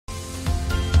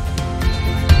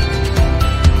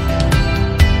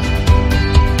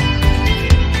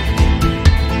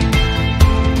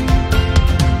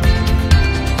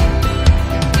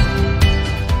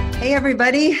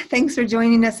everybody. Thanks for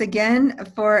joining us again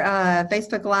for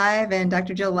Facebook Live and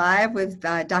Dr. Jill Live with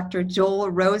Dr.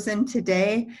 Joel Rosen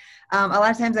today. A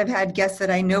lot of times I've had guests that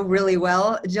I know really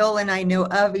well. Joel and I know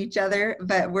of each other,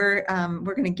 but we're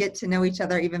going to get to know each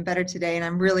other even better today, and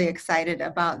I'm really excited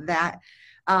about that.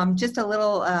 Just a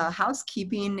little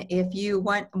housekeeping. If you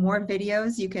want more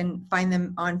videos, you can find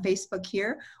them on Facebook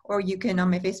here, or you can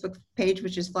on my Facebook page,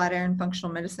 which is Flatiron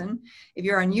Functional Medicine. If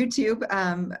you're on YouTube,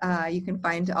 you can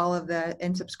find all of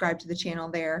and subscribe to the channel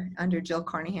there under Jill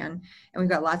Carnahan. And we've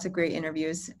got lots of great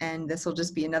interviews, and this will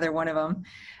just be another one of them.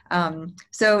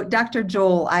 So Dr.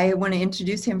 Joel, I want to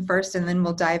introduce him first, and then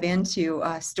we'll dive into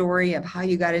a story of how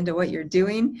you got into what you're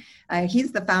doing.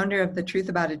 He's the founder of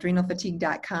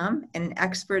thetruthAboutAdrenalFatigue.com and an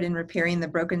expert in repairing the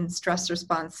broken stress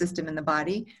response system in the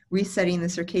body, resetting the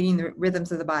circadian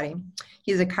rhythms of the body.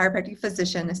 He's a chiropractic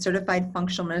physician, a certified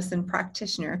functional medicine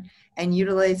practitioner, and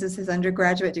utilizes his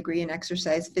undergraduate degree in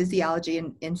exercise physiology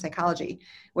and in psychology.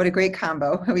 What a great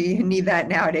combo. We need that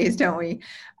nowadays, don't we?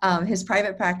 His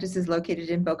private practice is located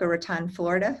in Boca Raton,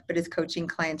 Florida, but his coaching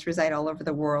clients reside all over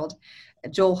the world.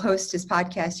 Joel hosts his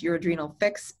podcast, Your Adrenal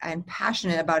Fix, and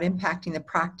passionate about impacting the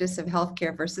practice of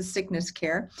healthcare versus sickness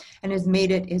care, and has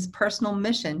made it his personal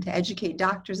mission to educate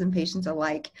doctors and patients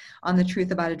alike on the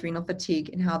truth about adrenal fatigue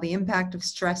and how the impact of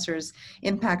stressors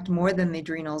impact more than the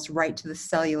adrenals right to the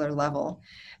cellular level.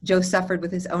 Joe suffered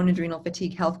with his own adrenal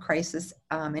fatigue health crisis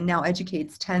and now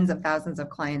educates tens of thousands of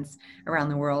clients around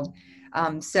the world.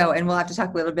 And we'll have to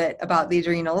talk a little bit about the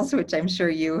adrenals, which I'm sure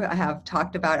you have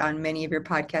talked about on many of your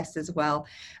podcasts as well.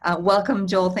 Welcome,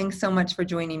 Joel. Thanks so much for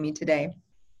joining me today.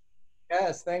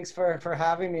 Yes, thanks for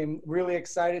having me. I'm really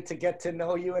excited to get to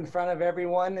know you in front of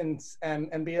everyone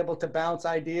and be able to bounce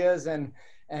ideas and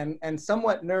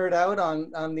somewhat nerd out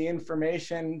on the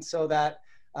information so that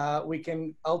we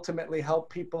can ultimately help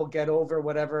people get over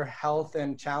whatever health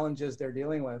and challenges they're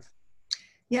dealing with.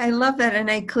 Yeah, I love that.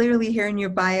 And I clearly hear in your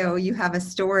bio, you have a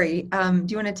story. Do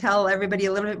you want to tell everybody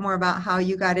a little bit more about how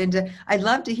you got into, I'd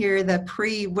love to hear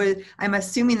I'm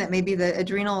assuming that maybe the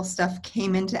adrenal stuff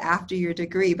came into after your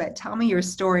degree, but tell me your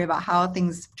story about how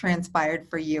things transpired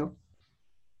for you.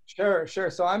 Sure.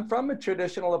 So I'm from a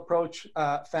traditional approach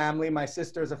family. My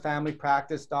sister is a family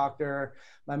practice doctor.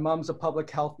 My mom's a public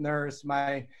health nurse.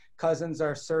 My cousins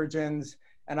are surgeons.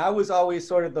 And I was always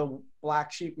sort of the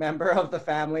black sheep member of the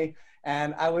family.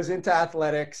 And I was into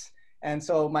athletics. And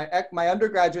so my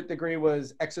undergraduate degree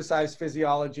was exercise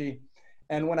physiology.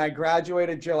 And when I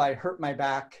graduated, Jill, I hurt my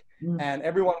back. And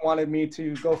everyone wanted me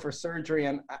to go for surgery.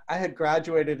 And I had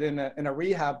graduated in a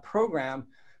rehab program.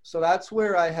 So that's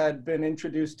where I had been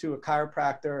introduced to a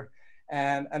chiropractor.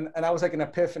 And I was like an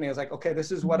epiphany. I was like, okay,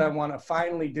 this is what I want to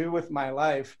finally do with my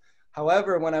life.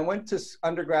 However, when I went to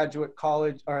undergraduate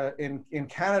college in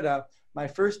Canada, my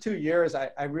first 2 years,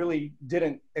 I really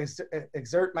didn't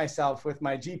exert myself with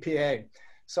my GPA.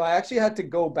 So I actually had to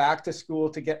go back to school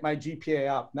to get my GPA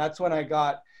up. And that's when I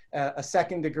got a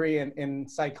second degree in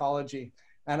psychology.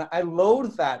 And I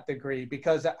loathed that degree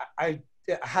because I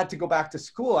had to go back to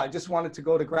school. I just wanted to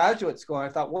go to graduate school. And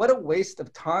I thought, what a waste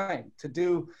of time to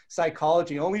do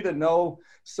psychology, only to know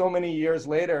so many years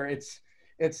later, it's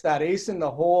that ace in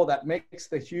the hole that makes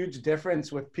the huge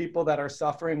difference with people that are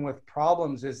suffering with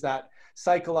problems, is that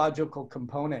psychological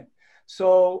component.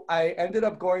 So I ended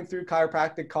up going through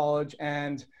chiropractic college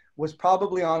and was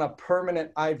probably on a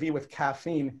permanent IV with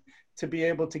caffeine to be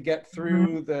able to get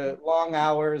through the long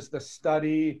hours, the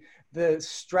study, the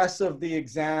stress of the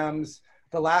exams,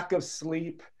 the lack of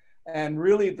sleep, and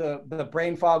really the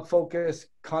brain fog, focus,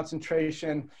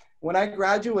 concentration. When I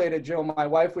graduated, Jill, my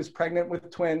wife was pregnant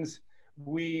with twins.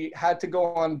 We had to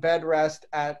go on bed rest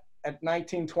at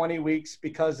 19, 20 weeks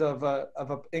because of a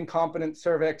incompetent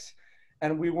cervix.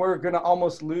 And we were going to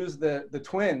almost lose the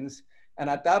twins. And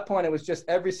at that point, it was just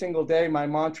every single day, my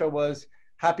mantra was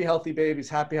happy, healthy babies,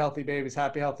 happy, healthy babies,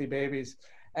 happy, healthy babies.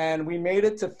 And we made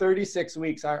it to 36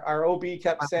 weeks. Our OB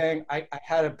kept saying, I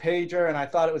had a pager and I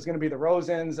thought it was going to be the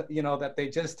Rosens, that they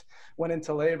just went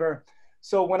into labor.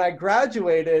 So when I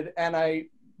graduated and I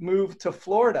moved to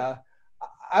Florida,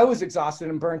 I was exhausted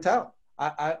and burnt out.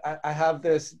 I have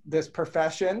this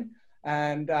profession,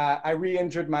 and I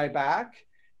re-injured my back.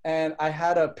 And I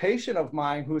had a patient of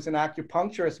mine who's an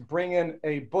acupuncturist bring in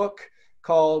a book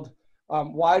called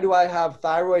Why Do I Have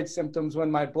Thyroid Symptoms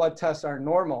When My Blood Tests Are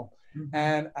Normal?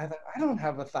 And I thought, I don't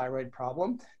have a thyroid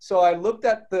problem. So I looked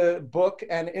at the book,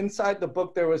 and inside the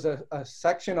book, there was a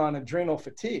section on adrenal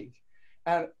fatigue.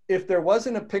 And if there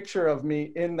wasn't a picture of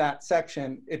me in that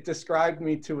section, it described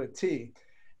me to a T.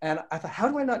 And I thought, how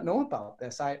do I not know about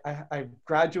this? I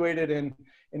graduated in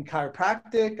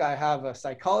chiropractic. I have a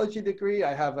psychology degree.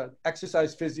 I have an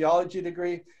exercise physiology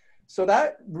degree. So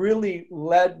that really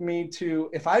led me to,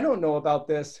 if I don't know about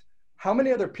this, how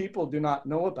many other people do not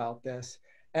know about this?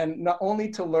 And not only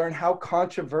to learn how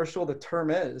controversial the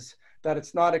term is, that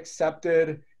it's not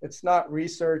accepted, it's not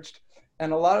researched,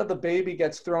 and a lot of the baby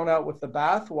gets thrown out with the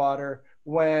bathwater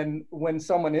when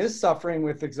someone is suffering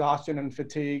with exhaustion and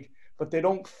fatigue, but they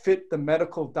don't fit the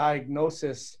medical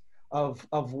diagnosis of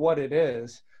what it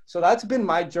is. So that's been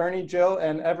my journey, Jill.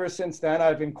 And ever since then,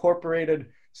 I've incorporated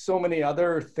so many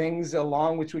other things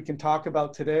along, which we can talk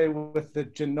about today, with the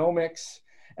genomics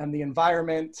and the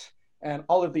environment and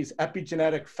all of these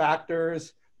epigenetic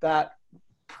factors that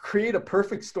create a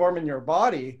perfect storm in your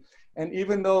body. And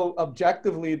even though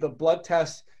objectively the blood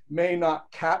tests may not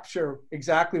capture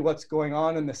exactly what's going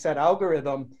on in the set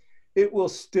algorithm, it will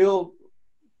still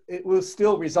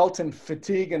result in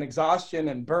fatigue and exhaustion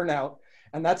and burnout.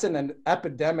 And that's in an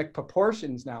epidemic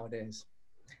proportions nowadays.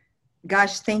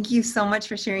 Gosh, thank you so much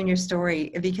for sharing your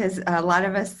story, because a lot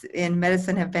of us in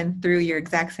medicine have been through your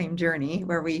exact same journey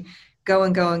where we go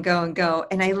and go and go and go.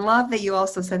 And I love that you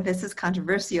also said this is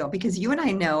controversial, because you and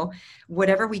I know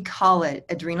whatever we call it,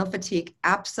 adrenal fatigue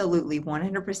absolutely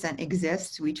 100%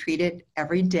 exists. We treat it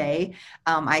every day.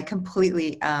 I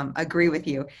completely agree with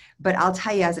you. But I'll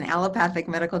tell you, as an allopathic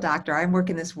medical doctor, I work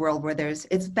in this world where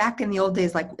it's back in the old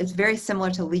days, like it's very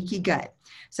similar to leaky gut.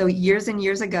 So years and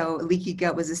years ago, leaky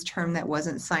gut was this term that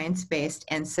wasn't science-based.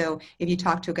 And so if you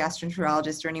talk to a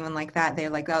gastroenterologist or anyone like that, they're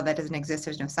like, oh, that doesn't exist.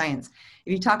 There's no science.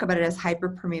 If you talk about it as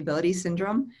hyperpermeability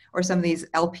syndrome or some of these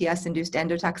LPS-induced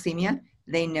endotoxemia,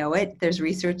 they know it. There's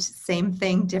research, same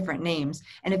thing, different names.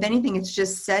 And if anything, it's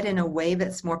just said in a way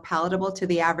that's more palatable to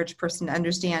the average person to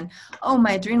understand, oh,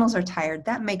 my adrenals are tired.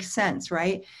 That makes sense,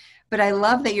 right? But I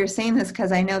love that you're saying this,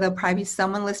 because I know there'll probably be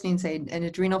someone listening saying an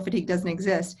adrenal fatigue doesn't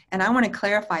exist. And I want to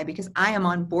clarify, because I am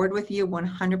on board with you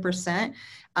 100%.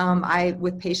 I,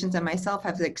 with patients and myself,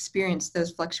 have experienced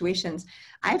those fluctuations.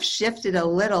 I've shifted a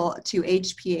little to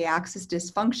HPA axis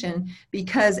dysfunction,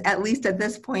 because at least at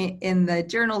this point in the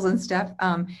journals and stuff,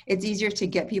 it's easier to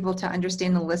get people to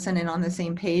understand and listen and on the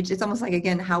same page. It's almost like,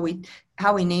 again, how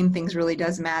we name things really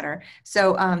does matter.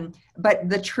 So, but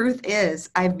the truth is,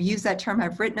 I've used that term,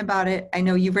 I've written about it. I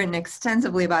know you've written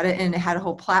extensively about it, and it had a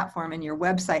whole platform and your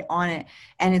website on it,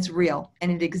 and it's real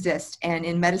and it exists. And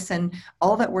in medicine,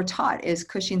 all that we're taught is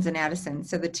Cushing's and Addison.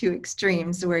 So the two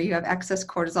extremes, where you have excess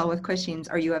cortisol with Cushing's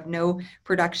or you have no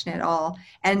production at all.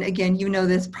 And again, you know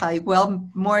this probably well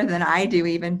more than I do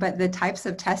even, but the types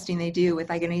of testing they do with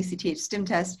like an ACTH stim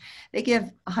test, they give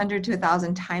 100 to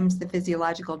 1,000 times the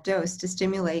physiological dose to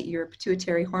stimulate your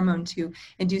pituitary hormone to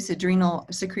induce adrenal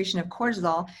secretion of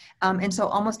cortisol. And so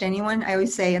almost anyone, I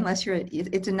always say, unless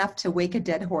it's enough to wake a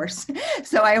dead horse.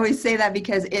 So I always say that,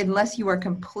 because unless you are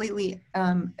completely,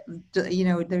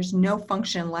 there's no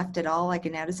function left at all, like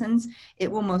in Addison's,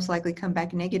 it will most likely come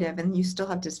back negative and you still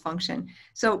have dysfunction.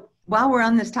 So while we're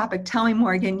on this topic, tell me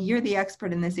more. Again, you're the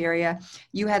expert in this area.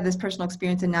 You had this personal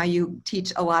experience and now you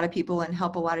teach a lot of people and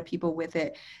help a lot of people with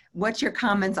it. What's your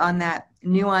comments on that,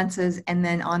 nuances, and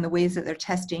then on the ways that they're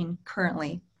testing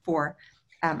currently for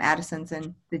Addison's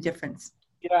and the difference?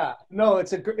 Yeah, no,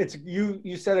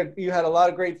 you said you had a lot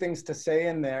of great things to say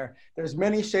in there. There's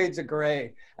many shades of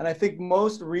gray. And I think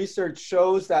most research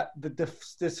shows that the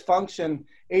dysfunction,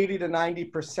 80 to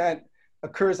 90%,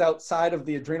 occurs outside of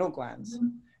the adrenal glands. Mm-hmm.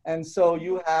 And so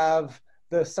you have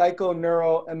the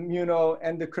psychoneural, immuno,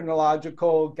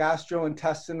 endocrinological,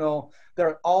 gastrointestinal,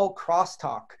 they're all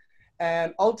crosstalk.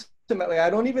 And ultimately, I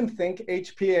don't even think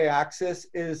HPA axis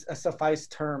is a suffice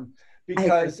term,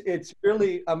 because it's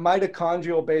really a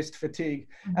mitochondrial-based fatigue.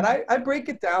 Mm-hmm. And I break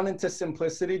it down into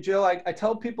simplicity, Jill. I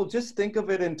tell people, just think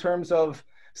of it in terms of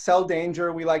cell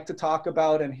danger, we like to talk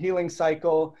about, and healing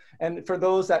cycle. And for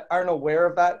those that aren't aware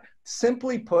of that,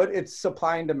 simply put, it's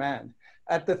supply and demand.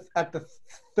 At the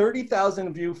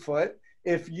 30,000 view foot,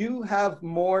 if you have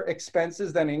more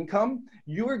expenses than income,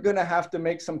 you are going to have to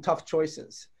make some tough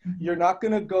choices. Mm-hmm. You're not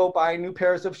going to go buy new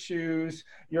pairs of shoes.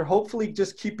 You're hopefully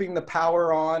just keeping the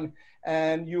power on,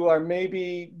 and you are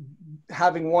maybe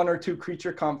having one or two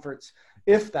creature comforts,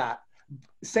 if that.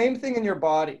 Same thing in your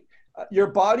body. Your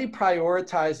body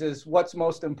prioritizes what's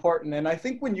most important. And I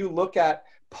think when you look at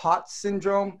POTS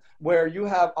syndrome, where you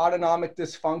have autonomic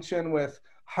dysfunction with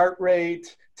heart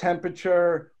rate,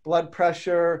 temperature, blood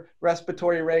pressure,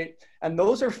 respiratory rate, and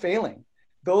those are failing.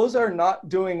 Those are not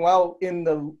doing well in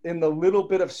the little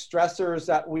bit of stressors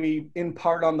that we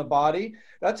impart on the body.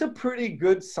 That's a pretty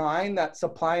good sign that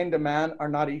supply and demand are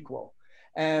not equal.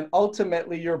 And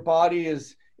ultimately your body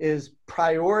is is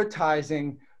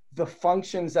prioritizing the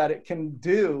functions that it can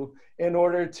do in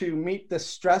order to meet the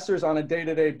stressors on a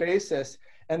day-to-day basis.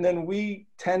 And then we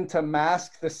tend to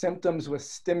mask the symptoms with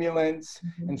stimulants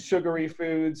and sugary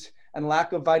foods and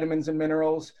lack of vitamins and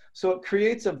minerals. So it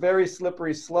creates a very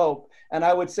slippery slope. And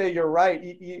I would say you're right.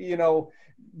 You know,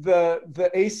 the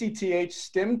ACTH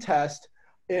stim test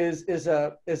is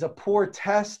a poor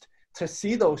test to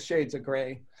see those shades of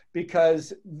gray,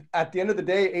 because at the end of the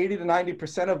day, 80 to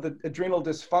 90% of the adrenal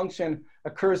dysfunction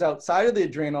occurs outside of the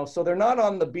adrenal. So they're not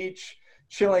on the beach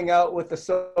chilling out with the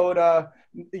soda,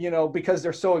 you know, because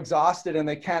they're so exhausted and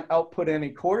they can't output any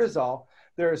cortisol.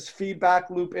 There's feedback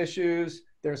loop issues,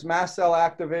 there's mast cell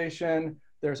activation,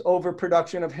 there's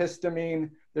overproduction of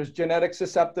histamine, there's genetic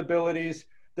susceptibilities.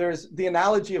 There's the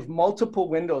analogy of multiple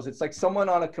windows. It's like someone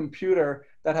on a computer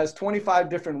that has 25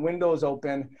 different windows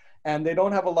open, and they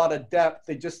don't have a lot of depth.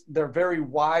 They're very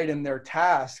wide in their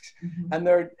tasks, and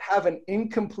they have an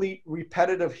incomplete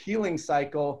repetitive healing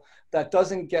cycle that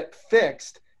doesn't get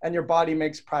fixed, and your body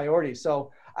makes priority.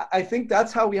 So I think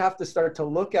that's how we have to start to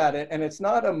look at it. And it's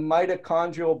not a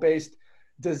mitochondrial based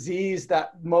disease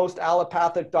that most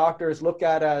allopathic doctors look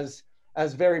at as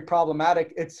very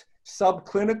problematic. It's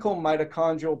subclinical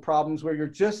mitochondrial problems where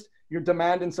your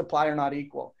demand and supply are not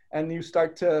equal, and you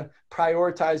start to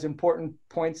prioritize important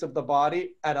points of the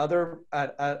body at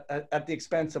the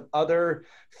expense of other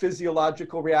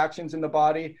physiological reactions in the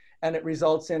body, and it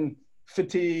results in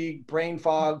fatigue, brain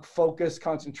fog, focus,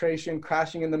 concentration,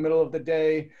 crashing in the middle of the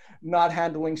day, not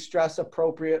handling stress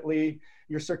appropriately.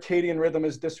 Your circadian rhythm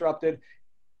is disrupted.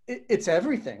 It's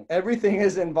everything. Everything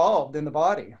is involved in the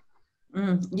body.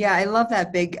 Yeah, I love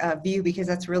that big view, because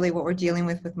that's really what we're dealing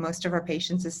with most of our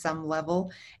patients is some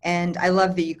level. And I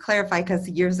love that you clarify, because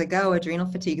years ago, adrenal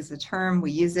fatigue is a term,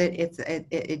 we use it.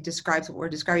 It describes what we're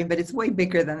describing, but it's way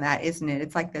bigger than that, isn't it?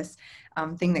 It's like this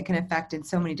thing that can affect in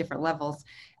so many different levels.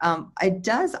 It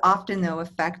does often, though,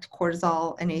 affect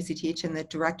cortisol and ACTH and the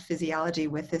direct physiology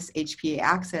with this HPA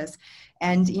axis.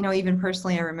 And, you know, even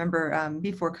personally, I remember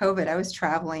before COVID, I was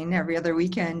traveling every other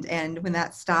weekend. And when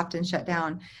that stopped and shut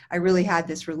down, I really had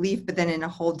this relief. But then in a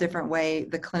whole different way,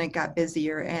 the clinic got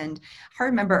busier. And I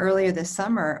remember earlier this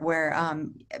summer where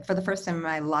for the first time in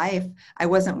my life, I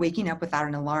wasn't waking up without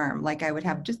an alarm. Like I would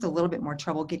have just a little bit more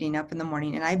trouble getting up in the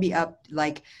morning, and I'd be up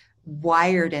like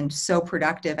wired and so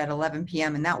productive at 11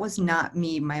 p.m. And that was not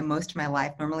me most of my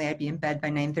life. Normally I'd be in bed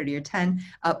by 9:30 or 10,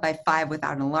 up by 5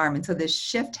 without an alarm. And so this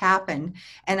shift happened.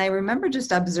 And I remember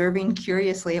just observing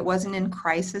curiously. It wasn't in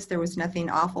crisis. There was nothing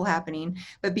awful happening,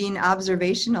 but being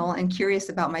observational and curious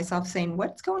about myself, saying,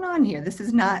 what's going on here? This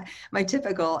is not my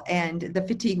typical. And the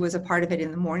fatigue was a part of it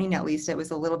in the morning. At least it was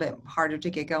a little bit harder to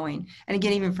get going. And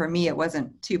again, even for me, it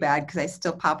wasn't too bad because I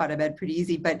still pop out of bed pretty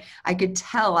easy, but I could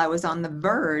tell I was on the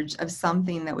verge of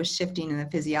something that was shifting in the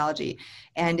physiology,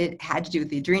 and it had to do with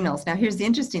the adrenals. Now, here's the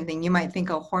interesting thing. You might think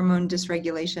a hormone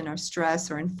dysregulation or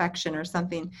stress or infection or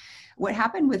something. What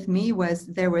happened with me was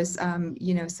there was,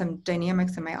 some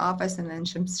dynamics in my office and then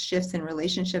some shifts in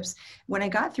relationships. When I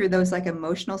got through those like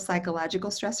emotional, psychological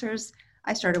stressors,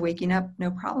 I started waking up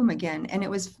no problem again. And it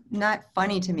was not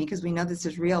funny to me because we know this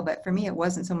is real, but for me, it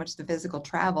wasn't so much the physical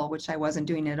travel, which I wasn't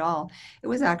doing at all. It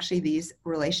was actually these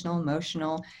relational,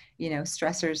 emotional,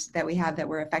 stressors that we have that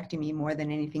were affecting me more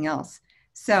than anything else.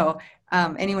 So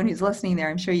anyone who's listening there,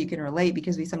 I'm sure you can relate,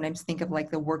 because we sometimes think of like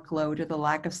the workload or the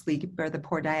lack of sleep or the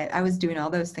poor diet. I was doing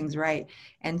all those things right.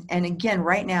 And again,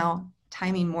 right now,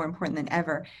 timing more important than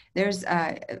ever. There's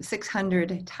a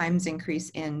 600 times increase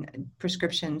in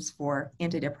prescriptions for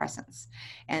antidepressants.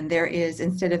 And there is,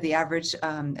 instead of the average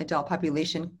adult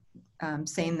population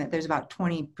saying that there's about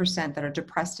 20% that are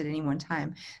depressed at any one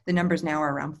time, the numbers now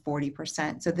are around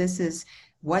 40%. So this is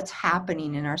what's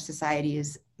happening in our society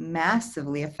is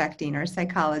massively affecting our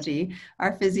psychology,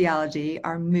 our physiology,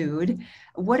 our mood.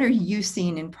 What are you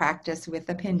seeing in practice with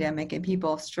the pandemic and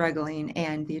people struggling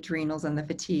and the adrenals and the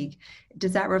fatigue?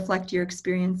 Does that reflect your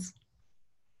experience?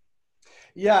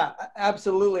 Yeah,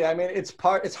 absolutely. I mean, it's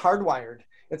hardwired.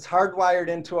 It's hardwired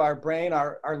into our brain,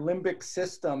 our limbic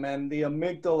system and the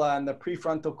amygdala and the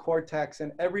prefrontal cortex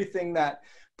and everything that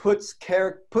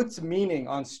puts meaning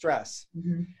on stress.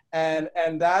 Mm-hmm.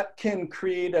 And that can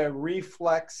create a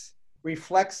reflexive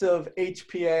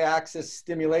HPA axis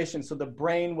stimulation. So the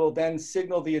brain will then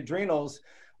signal the adrenals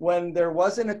when there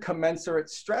wasn't a commensurate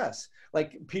stress.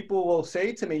 Like people will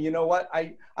say to me, you know what,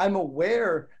 I'm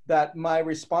aware that my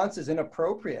response is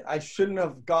inappropriate. I shouldn't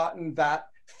have gotten that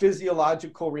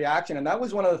physiological reaction. And that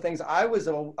was one of the things I was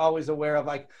always aware of.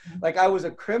 Like I was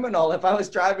a criminal. If I was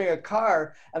driving a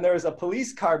car and there was a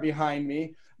police car behind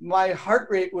me, my heart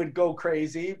rate would go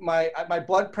crazy. My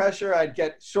blood pressure, I'd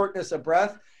get shortness of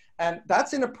breath. And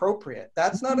that's inappropriate.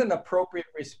 That's not an appropriate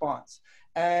response.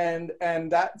 And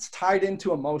that's tied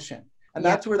into emotion. And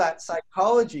that's where that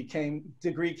psychology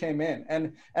degree came in.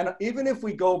 And even if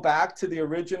we go back to the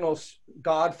original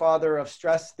godfather of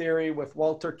stress theory with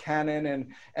Walter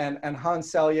Cannon and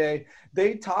Hans Selye,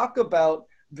 they talk about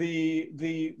the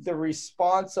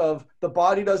response of the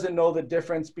body doesn't know the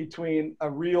difference between a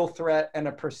real threat and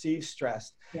a perceived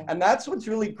stress. Yeah. And that's what's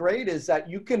really great, is that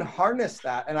you can harness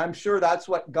that. And I'm sure that's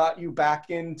what got you back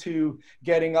into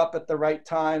getting up at the right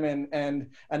time and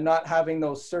not having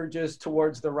those surges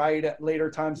towards the right at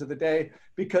later times of the day,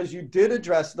 because you did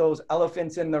address those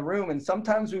elephants in the room. And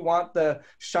sometimes we want the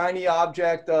shiny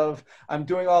object of, I'm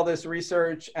doing all this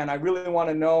research and I really want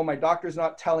to know, my doctor's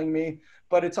not telling me.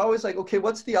 But it's always like, okay,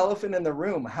 what's the elephant in the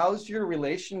room? How's your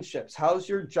relationships? How's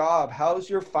your job? How's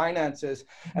your finances?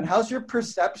 And how's your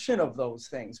perception of those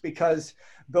things? Because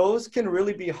those can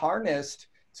really be harnessed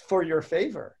for your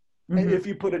favor if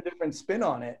you put a different spin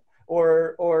on it,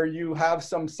 or you have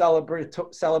some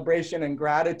celebration and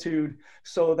gratitude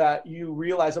so that you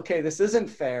realize, okay, this isn't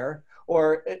fair,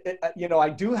 or, I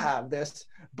do have this,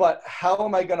 but how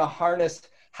am I going to harness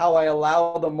how I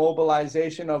allow the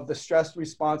mobilization of the stress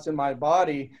response in my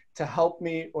body to help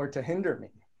me or to hinder me?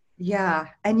 Yeah.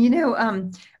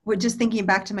 And, we're just thinking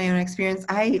back to my own experience.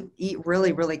 I eat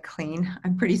really, really clean.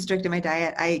 I'm pretty strict in my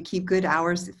diet. I keep good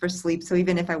hours for sleep. So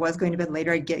even if I was going to bed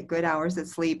later, I'd get good hours of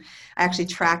sleep. I actually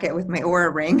track it with my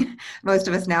Oura Ring. Most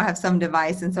of us now have some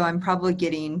device. And so I'm probably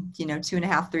getting,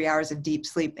 2.5, 3 hours of deep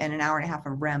sleep and an hour and a half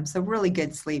of REM. So really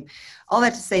good sleep. All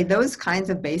that to say, those kinds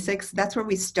of basics, that's where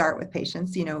we start with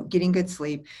patients, getting good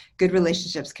sleep, good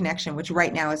relationships, connection, which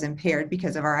right now is impaired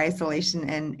because of our isolation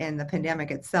and the pandemic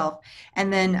itself.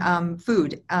 And then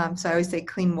food. So I always say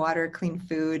clean water, clean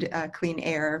food, clean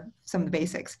air, some of the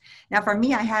basics. Now for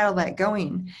me, I had all that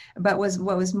going, but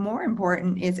what was more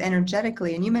important is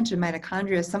energetically, and you mentioned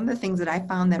mitochondria, some of the things that I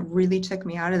found that really took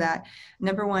me out of that.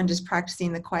 Number one, just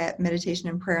practicing the quiet meditation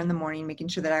and prayer in the morning, making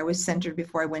sure that I was centered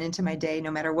before I went into my day, no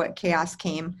matter what chaos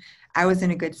came, I was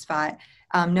in a good spot.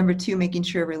 Number two, making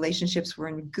sure relationships were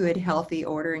in good, healthy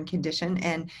order and condition,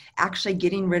 and actually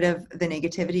getting rid of the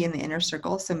negativity in the inner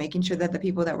circle. So making sure that the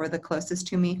people that were the closest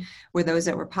to me were those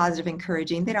that were positive,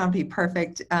 encouraging. They don't have to be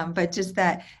perfect, but just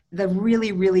that the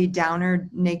really, really downer,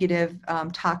 negative,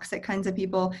 toxic kinds of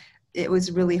people, it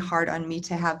was really hard on me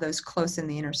to have those close in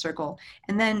the inner circle.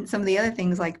 And then some of the other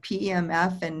things like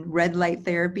PEMF and red light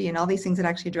therapy and all these things that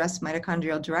actually address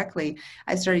mitochondrial directly,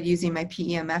 I started using my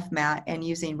PEMF mat and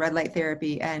using red light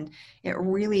therapy. And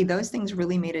those things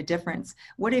really made a difference.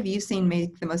 What have you seen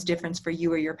make the most difference for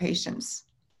you or your patients?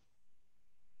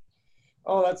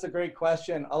 Oh, that's a great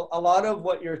question. A lot of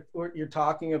what you're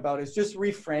talking about is just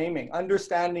reframing,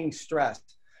 understanding stress,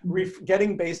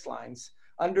 getting baselines,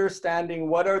 understanding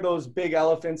what are those big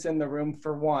elephants in the room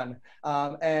for one,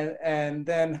 and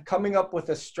then coming up with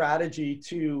a strategy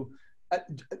to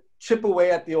chip away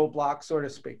at the old block, so to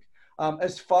speak.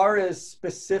 As far as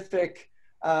specific,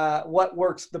 what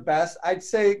works the best, I'd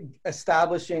say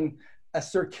establishing a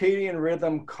circadian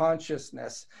rhythm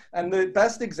consciousness. And the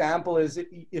best example is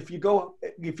if you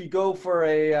go for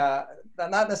a,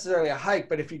 not necessarily a hike,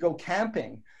 but if you go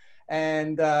camping,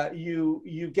 and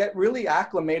you get really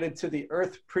acclimated to the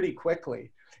earth pretty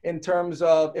quickly in terms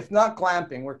of, if not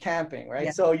glamping, we're camping, right?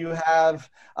 Yeah. So you have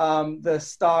the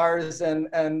stars and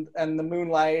the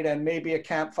moonlight and maybe a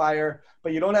campfire,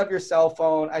 but you don't have your cell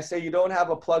phone. I say you don't have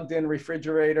a plugged in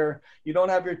refrigerator. You don't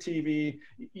have your TV.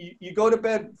 You go to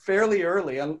bed fairly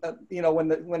early,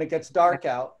 when it gets dark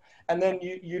out. And then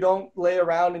you don't lay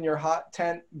around in your hot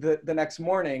tent the next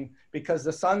morning because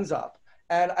the sun's up.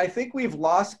 And I think we've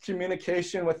lost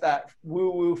communication with that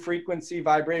woo-woo frequency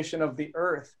vibration of the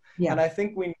earth. Yeah. And I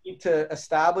think we need to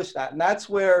establish that. And that's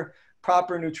where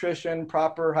proper nutrition,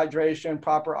 proper hydration,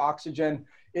 proper oxygen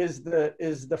is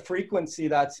the frequency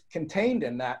that's contained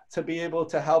in that, to be able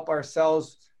to help our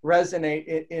cells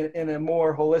resonate in a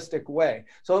more holistic way.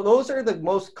 So those are the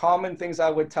most common things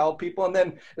I would tell people. And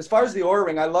then as far as the Oura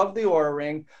Ring, I love the Oura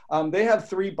Ring. They have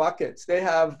 3 buckets. They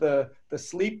have the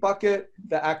sleep bucket,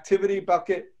 the activity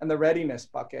bucket, and the readiness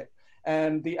bucket.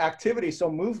 And the activity,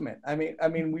 so movement. I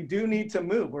mean, we do need to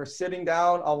move. We're sitting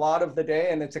down a lot of the day,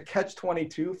 and it's a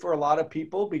catch-22 for a lot of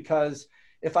people, because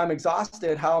if I'm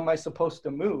exhausted, how am I supposed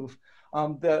to move?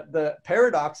 The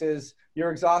paradox is you're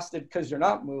exhausted because you're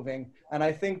not moving. And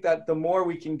I think that the more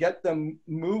we can get them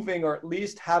moving, or at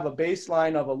least have a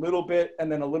baseline of a little bit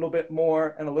and then a little bit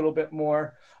more and a little bit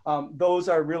more, those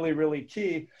are really, really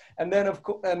key. And then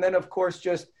of course,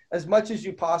 just as much as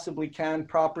you possibly can,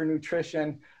 proper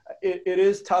nutrition. It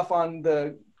is tough on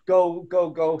the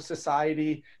go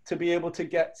society to be able to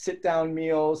get sit down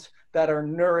meals that are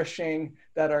nourishing,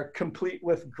 that are complete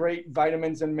with great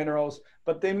vitamins and minerals,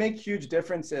 but they make huge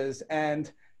differences.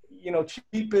 And, you know,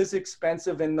 cheap is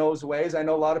expensive in those ways. I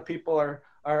know a lot of people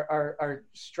are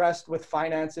stressed with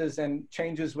finances and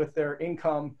changes with their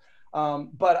income.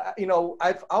 But, you know,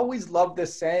 I've always loved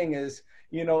this saying is,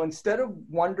 you know, instead of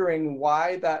wondering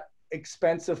why that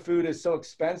expensive food is so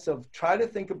expensive, try to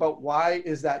think about why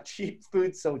is that cheap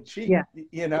food so cheap. Yeah.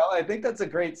 You know, I think that's a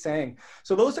great saying.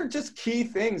 So those are just key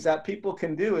things that people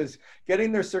can do, is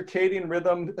getting their circadian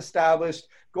rhythm established,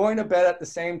 going to bed at the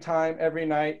same time every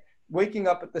night, waking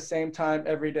up at the same time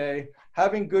every day,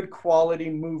 having good quality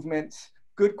movements,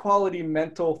 good quality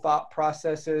mental thought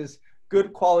processes,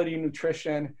 good quality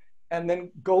nutrition, and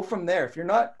then go from there. If you're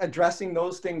not addressing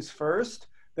those things first,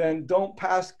 then don't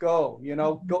pass go, you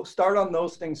know, go start on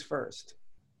those things first.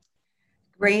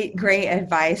 Great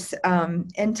advice.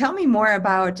 And tell me more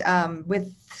about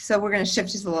so we're going to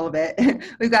shift just a little bit.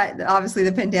 We've got obviously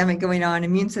the pandemic going on,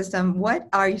 immune system. What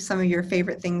are some of your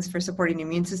favorite things for supporting the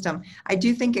immune system? I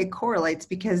do think it correlates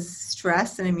because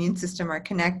stress and immune system are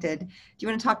connected. Do you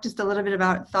want to talk just a little bit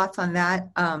about thoughts on that,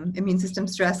 immune system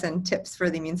stress and tips for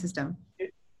the immune system?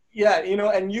 Yeah, you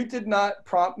know, and you did not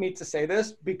prompt me to say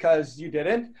this because you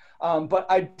didn't, but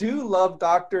I do love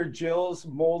Dr. Jill's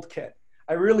mold kit.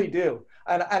 I really do.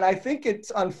 And I think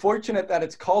it's unfortunate that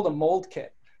it's called a mold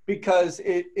kit, because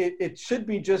it should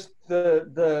be just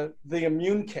the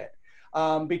immune kit,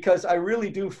 because I really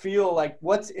do feel like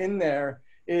what's in there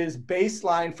is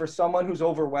baseline for someone who's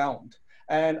overwhelmed.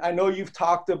 And I know you've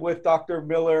talked with Dr.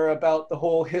 Miller about the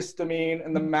whole histamine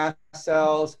and the mast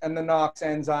cells and the NOx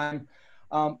enzyme.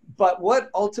 But what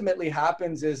ultimately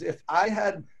happens is, if I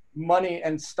had money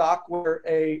and stock where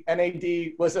a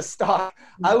NAD was a stock,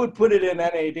 I would put it in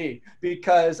NAD,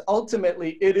 because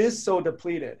ultimately it is so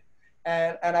depleted.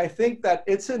 And I think that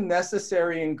it's a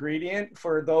necessary ingredient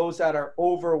for those that are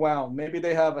overwhelmed. Maybe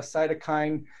they have a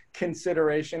cytokine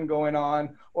consideration going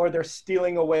on, or they're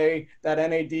stealing away that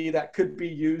NAD that could be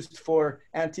used for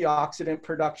antioxidant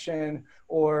production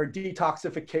or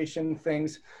detoxification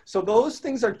things. So those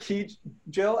things are key,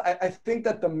 Jill. I think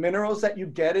that the minerals that you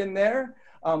get in there,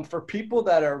 for people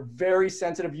that are very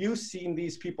sensitive, you've seen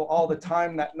these people all the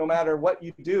time that no matter what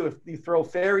you do, if you throw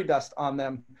fairy dust on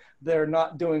them, they're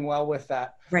not doing well with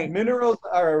that. Right. Minerals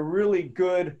are a really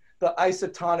good, the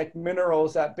isotonic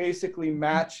minerals that basically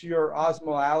match your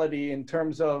osmolality in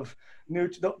terms of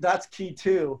that's key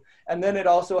too. And then it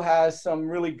also has some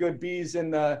really good Bs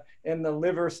in the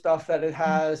liver stuff that it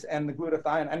has, and the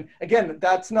glutathione. And again,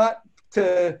 that's not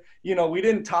to, you know, we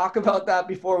didn't talk about that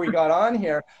before we got on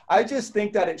here. I just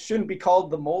think that it shouldn't be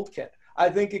called the mold kit. I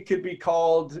think it could be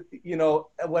called, you know,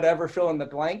 whatever fill in the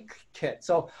blank kit.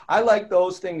 So I like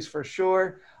those things for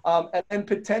sure. And then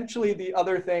potentially the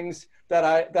other things that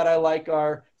I like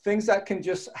are things that can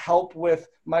just help with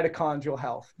mitochondrial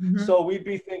health. Mm-hmm. So we'd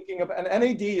be thinking of, and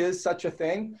NAD is such a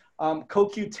thing.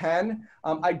 CoQ10,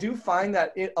 I do find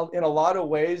that in a lot of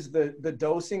ways, the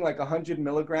dosing, like 100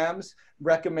 milligrams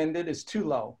recommended, is too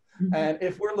low. Mm-hmm. And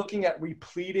if we're looking at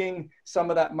repleting some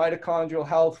of that mitochondrial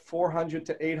health, 400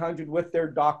 to 800 with their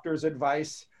doctor's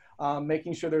advice,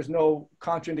 making sure there's no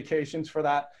contraindications for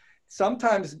that.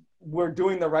 Sometimes we're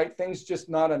doing the right things, just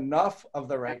not enough of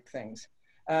the right things.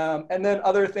 And then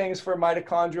other things for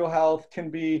mitochondrial health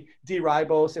can be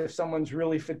D-ribose if someone's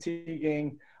really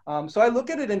fatiguing. So I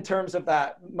look at it in terms of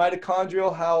that: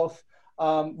 mitochondrial health,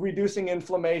 reducing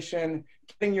inflammation,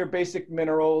 getting your basic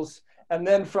minerals. And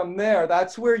then from there,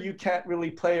 that's where you can't really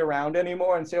play around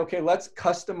anymore and say, okay, let's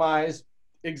customize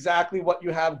exactly what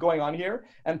you have going on here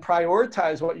and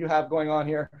prioritize what you have going on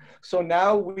here. So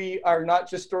now we are not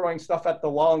just throwing stuff at the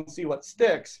wall and see what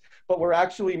sticks, but we're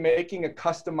actually making a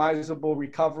customizable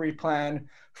recovery plan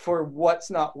for what's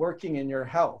not working in your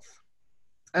health.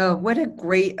 Oh, what a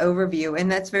great overview. And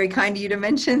that's very kind of you to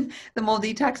mention the mold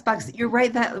detox box. You're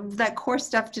right, that core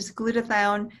stuff, just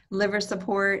glutathione, liver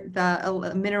support,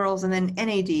 the minerals, and then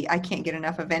NAD. I can't get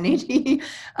enough of NAD.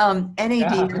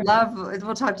 NAD,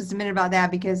 we'll talk just a minute about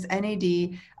that, because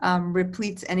NAD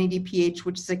repletes NADPH,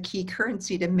 which is a key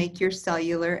currency to make your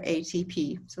cellular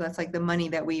ATP. So that's like the money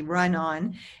that we run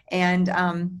on.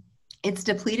 And it's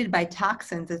depleted by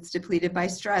toxins, it's depleted by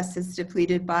stress, it's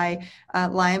depleted by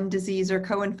Lyme disease or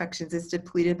co-infections, it's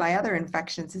depleted by other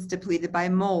infections, it's depleted by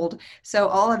mold. So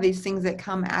all of these things that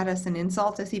come at us and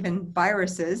insult us, even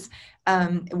viruses,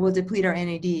 will deplete our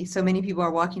NAD. So many people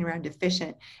are walking around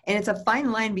deficient. And it's a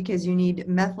fine line because you need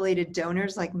methylated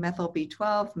donors like methyl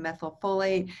B12,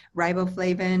 methylfolate,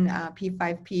 riboflavin,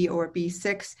 P5P, or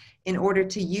B6 in order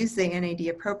to use the NAD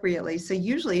appropriately. So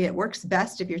usually it works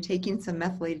best if you're taking some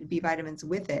methylated B vitamins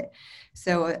with it.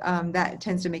 So that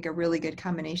tends to make a really good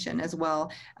combination as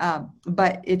well.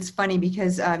 But it's funny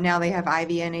because now they have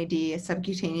IV NAD,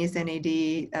 subcutaneous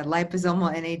NAD,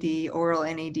 liposomal NAD, oral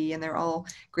NAD, and they're all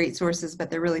great sources, but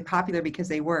they're really popular because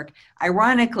they work.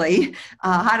 Ironically,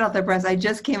 hot off the press, I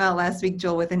just came out last week,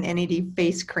 Joel, with an NAD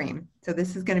face cream. So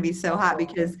this is going to be so hot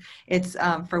because it's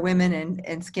for women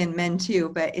and skin men too,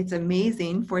 but it's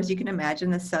amazing for, as you can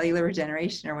imagine, the cellular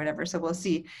regeneration or whatever. So we'll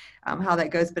see how that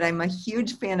goes, but I'm a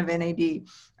huge fan of NAD.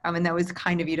 And that was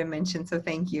kind of you to mention, so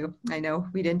thank you. I know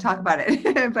we didn't talk about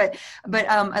it, but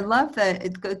I love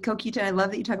the CoQ10. I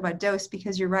love that you talk about dose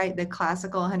because you're right. The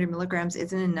classical 100 milligrams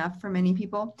isn't enough for many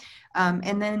people.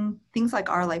 And then things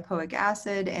like R-lipoic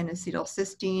acid and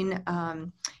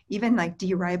acetylcysteine, even like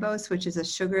D-ribose, which is a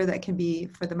sugar that can be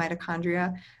for the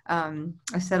mitochondria,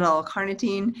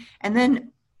 acetyl-carnitine, and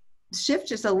then shift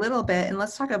just a little bit and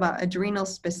let's talk about adrenal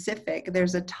specific.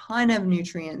 There's a ton of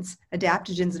nutrients,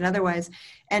 adaptogens and otherwise.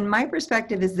 And my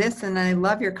perspective is this, and I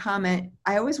love your comment.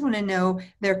 I always want to know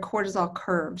their cortisol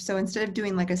curve. So instead of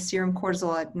doing like a serum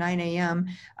cortisol at 9 a.m.,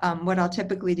 what I'll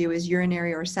typically do is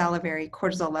urinary or salivary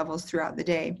cortisol levels throughout the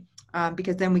day.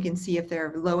 Because then we can see if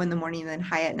they're low in the morning and then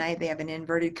high at night, they have an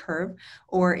inverted curve,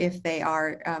 or if they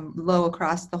are low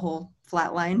across the whole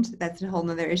flatlined, that's a whole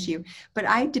nother issue. But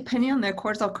depending on their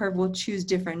cortisol curve, will choose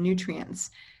different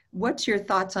nutrients. What's your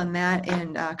thoughts on that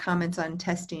and comments on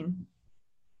testing?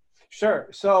 Sure.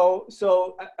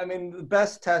 So I mean, the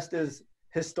best test is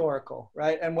historical,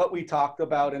 right? And what we talked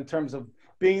about in terms of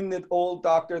being the old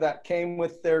doctor that came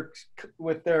with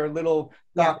their little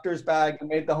doctor's bag and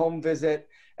made the home visit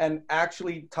and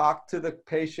actually talk to the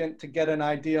patient to get an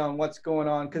idea on what's going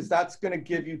on, because that's going to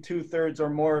give you 2/3 or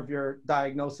more of your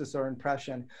diagnosis or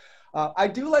impression. I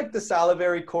do like the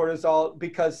salivary cortisol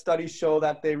because studies show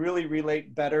that they really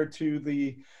relate better to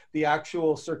the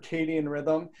actual circadian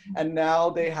rhythm. And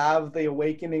now they have the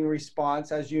awakening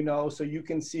response, as you know, so you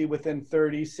can see within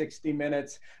 30, 60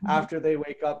 minutes after they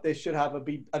wake up, they should have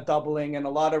a doubling. And a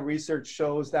lot of research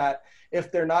shows that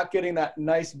if they're not getting that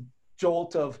nice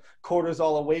jolt of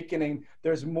cortisol awakening,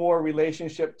 there's more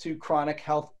relationship to chronic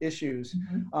health issues.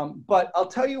 But I'll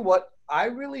tell you what, I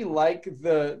really like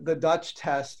the Dutch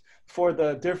test for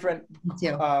the different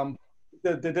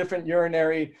the different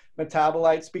urinary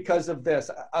metabolites because of this.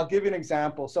 I'll give you an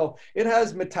example. So it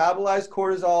has metabolized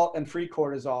cortisol and free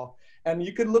cortisol. And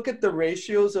you could look at the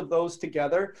ratios of those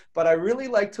together, but I really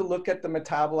like to look at the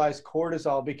metabolized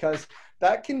cortisol because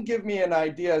that can give me an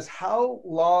idea as how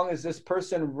long is this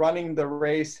person running the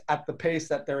race at the pace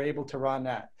that they're able to run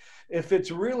at. If it's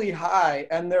really high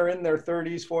and they're in their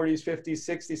 30s, 40s, 50s,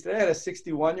 60s, today I had a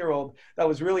 61-year-old that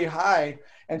was really high.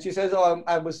 And she says, oh,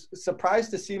 I was surprised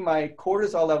to see my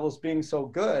cortisol levels being so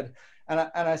good. And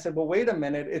I said, well, wait a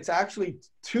minute, it's actually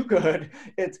too good.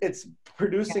 It's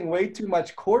producing way too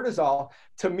much cortisol.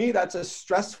 To me, that's a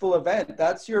stressful event.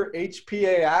 That's your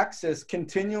HPA axis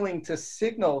continuing to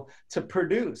signal to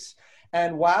produce.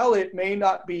 And while it may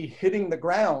not be hitting the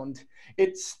ground,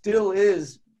 it still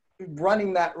is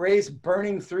running that race,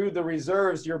 burning through the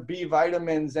reserves, your B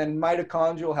vitamins and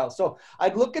mitochondrial health. So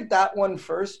I'd look at that one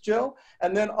first, Jill,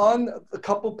 and then on a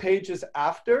couple pages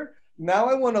after, now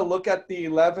I want to look at the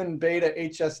 11 beta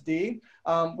HSD,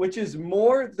 which is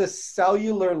more the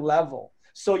cellular level.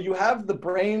 So you have the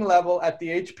brain level at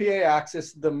the HPA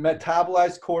axis, the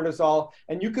metabolized cortisol,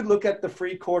 and you could look at the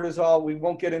free cortisol. We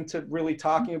won't get into really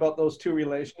talking about those two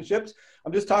relationships.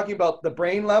 I'm just talking about the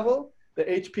brain level, the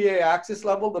HPA axis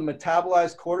level, the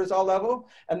metabolized cortisol level,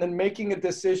 and then making a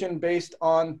decision based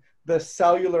on the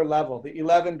cellular level, the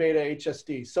 11 beta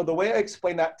HSD. So the way I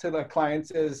explain that to the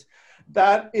clients is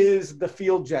that is the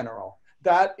field general.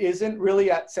 That isn't really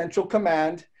at central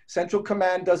command. Central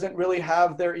command doesn't really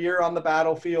have their ear on the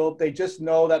battlefield. They just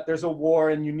know that there's a war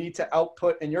and you need to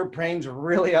output and your brain's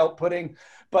really outputting.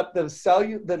 But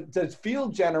the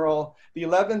field general, the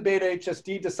 11 beta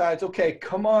HSD decides, okay,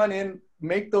 come on in,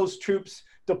 make those troops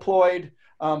deployed,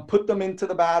 put them into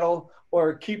the battle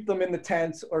or keep them in the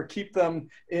tents or keep them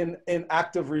in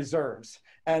active reserves.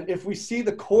 And if we see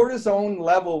the cortisone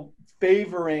level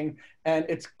favoring and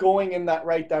it's going in that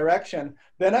right direction,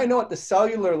 then I know at the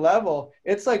cellular level,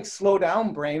 it's like slow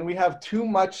down brain. We have too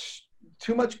much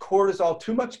cortisol,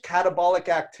 too much catabolic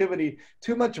activity,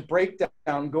 too much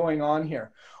breakdown going on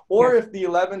here. Or if the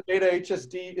 11 beta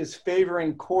HSD is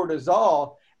favoring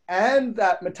cortisol and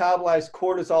that metabolized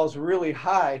cortisol is really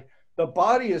high, the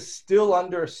body is still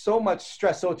under so much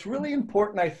stress. So it's really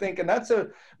important, I think, and that's a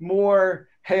more,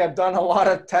 hey, I've done a lot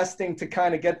of testing to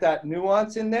kind of get that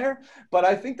nuance in there, but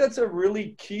I think that's a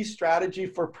really key strategy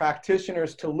for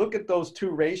practitioners to look at those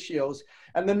two ratios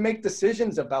and then make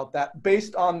decisions about that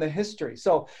based on the history.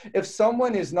 So if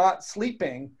someone is not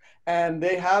sleeping and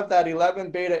they have that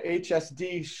 11 beta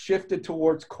HSD shifted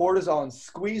towards cortisol and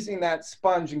squeezing that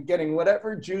sponge and getting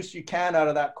whatever juice you can out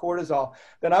of that cortisol,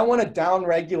 then I want to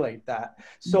down-regulate that.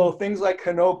 So things like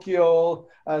Hinokiol,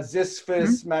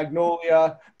 Zispis,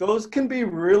 Magnolia, those can be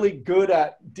really good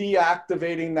at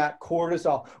deactivating that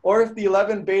cortisol. Or if the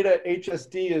 11 beta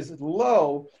HSD is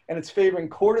low and it's favoring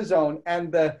cortisone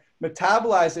and the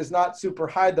metabolize is not super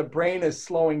high, the brain is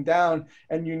slowing down,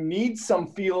 and you need some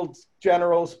field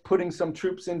generals putting some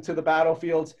troops into the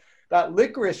battlefields, that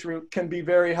licorice root can be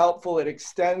very helpful. It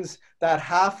extends that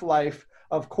half-life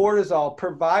of cortisol,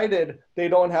 provided they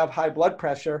don't have high blood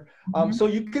pressure. So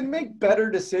you can make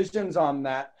better decisions on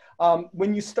that.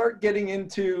 When you start getting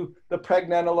into the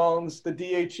pregnenolones, the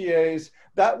DHEAs,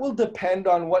 that will depend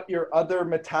on what your other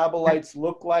metabolites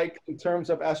look like in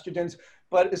terms of estrogens.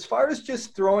 But as far as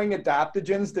just throwing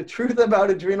adaptogens, the truth about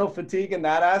adrenal fatigue in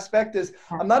that aspect is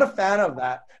I'm not a fan of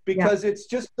that, because it's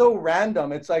just so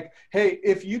random. It's like, hey,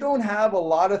 if you don't have a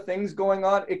lot of things going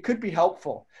on, it could be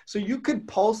helpful. So you could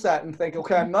pulse that and think,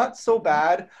 okay, I'm not so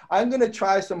bad. I'm going to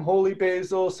try some holy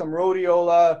basil, some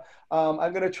rhodiola.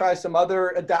 I'm going to try some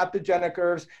other adaptogenic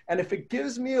herbs. And if it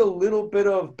gives me a little bit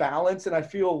of balance and I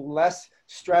feel less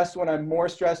stressed when I'm more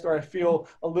stressed, or I feel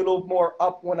a little more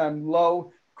up when I'm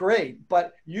low, great.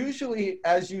 But usually,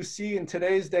 as you see in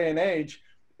today's day and age,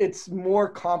 it's more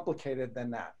complicated than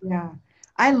that. Yeah.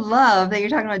 I love that you're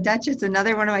talking about Dutch. It's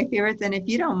another one of my favorites. And if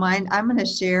you don't mind, I'm going to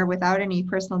share without any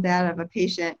personal data of a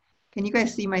patient. Can you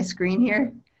guys see my screen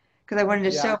here? Because I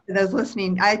wanted to show for those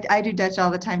listening. I do Dutch all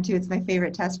the time too. It's my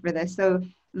favorite test for this. So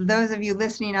those of you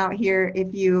listening out here, if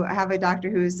you have a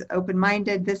doctor who's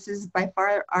open-minded, this is by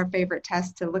far our favorite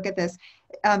test to look at this.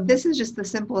 This is just the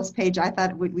simplest page I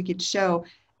thought we could show.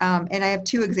 And I have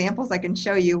two examples I can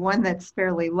show you, one that's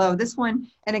fairly low. This one,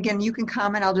 and again, you can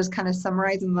comment, I'll just kind of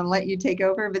summarize and then let you take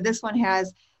over, but this one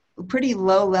has pretty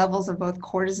low levels of both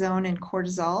cortisone and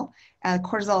cortisol.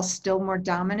 Cortisol is still more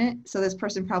dominant, so this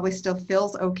person probably still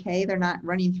feels okay. They're not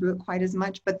running through it quite as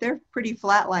much, but they're pretty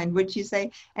flatlined, would you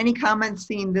say? Any comments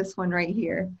seeing this one right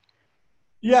here?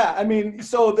 Yeah, I mean,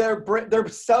 so their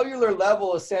cellular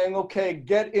level is saying, okay,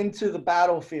 get into the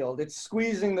battlefield. It's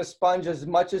squeezing the sponge as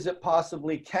much as it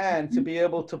possibly can to be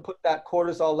able to put that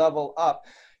cortisol level up.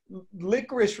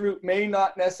 Licorice root may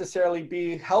not necessarily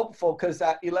be helpful because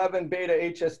that 11 beta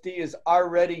HSD is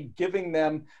already giving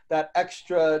them that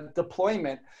extra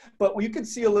deployment. But you can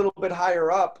see a little bit higher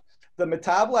up, the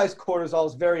metabolized cortisol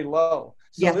is very low.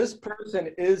 So this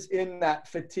person is in that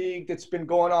fatigue that's been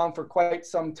going on for quite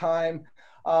some time.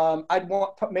 I'd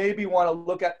maybe want to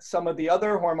look at some of the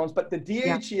other hormones, but the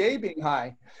DHEA being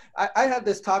high. I had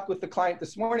this talk with the client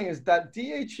this morning, is that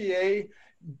DHEA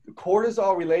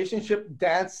cortisol relationship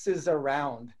dances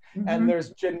around, and there's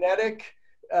genetic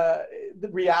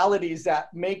realities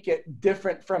that make it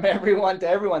different from everyone to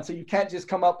everyone. So you can't just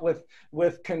come up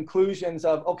with conclusions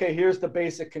of, okay, here's the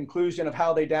basic conclusion of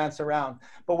how they dance around.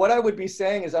 But what I would be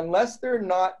saying is, unless they're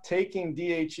not taking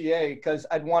DHEA, because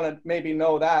I'd want to maybe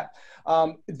know that,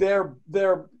 their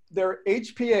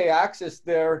HPA axis,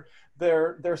 their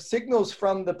signals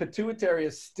from the pituitary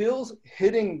is still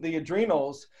hitting the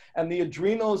adrenals, and the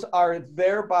adrenals are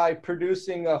thereby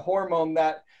producing a hormone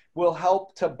that will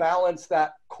help to balance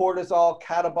that cortisol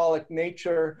catabolic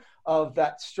nature of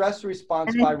that stress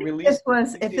response by releasing.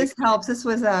 If this helps, this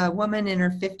was a woman in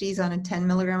her 50s on a 10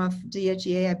 milligram of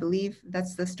DHEA, I believe.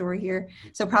 That's the story here.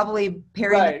 So probably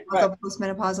perimenopausal,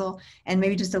 postmenopausal, and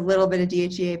maybe just a little bit of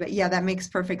DHEA. But yeah, that makes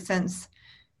perfect sense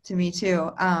to me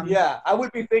too. Yeah, I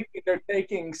would be thinking they're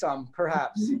taking some,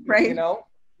 perhaps. Right. You know,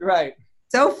 right.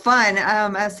 So fun.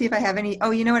 I'll see if I have any.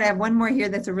 Oh, you know what? I have one more here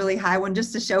that's a really high one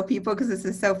just to show people, because this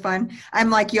is so fun. I'm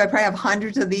like you. I probably have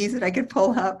hundreds of these that I could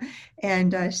pull up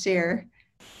and share.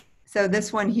 So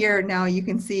this one here, now you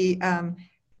can see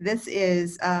this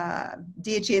is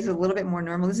DHEA is a little bit more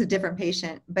normal. This is a different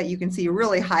patient, but you can see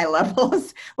really high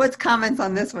levels. What's comments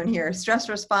on this one here? Stress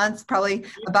response, probably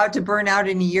about to burn out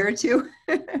in a year or two.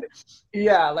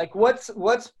 Yeah, like what's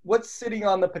sitting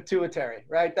on the pituitary,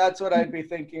 right? That's what I'd be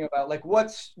thinking about. Like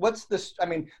what's this? I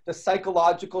mean, the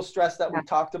psychological stress that we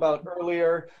talked about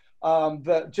earlier.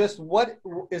 The just what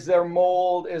is there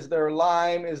mold? Is there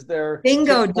Lyme? Is there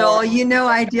Bingo, Joel. tick-borne? You know,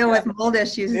 I deal Yeah, with mold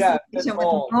issues, yeah, association with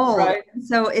mold, mold. right?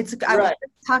 So I want Right. to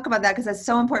talk about that because that's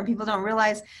so important. People don't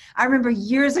realize. I remember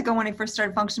years ago when I first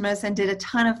started functional medicine, did a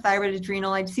ton of thyroid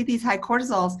adrenal. I'd see these high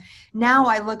cortisols. Now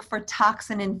I look for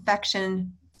toxin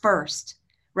infection first,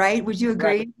 right? Would you Right.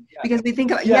 agree? Yeah. Because we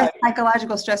think of, Yeah. yes,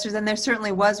 psychological stressors, and there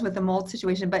certainly was with the mold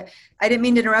situation, but I didn't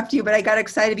mean to interrupt you, but I got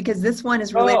excited because this one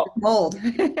is related Oh, to mold.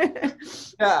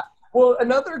 yeah. Well,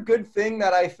 another good thing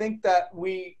that I think that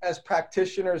we as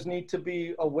practitioners need to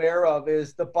be aware of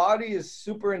is the body is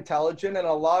super intelligent, and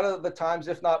a lot of the times,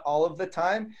 if not all of the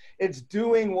time, it's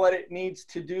doing what it needs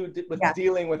to do with Yeah.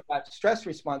 dealing with that stress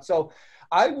response. So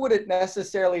I wouldn't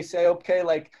necessarily say, okay,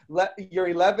 like your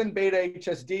 11 beta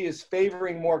HSD is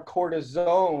favoring more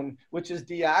cortisone, which is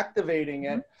deactivating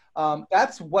it.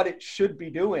 That's what it should be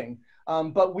doing.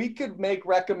 But we could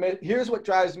here's what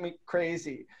drives me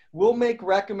crazy. We'll make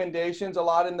recommendations a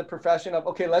lot in the profession of,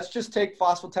 okay, let's just take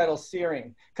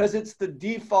phosphatidylserine because it's the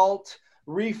default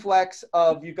reflex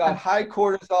of you got high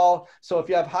cortisol. So if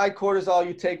you have high cortisol,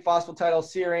 you take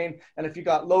phosphatidylserine. And if you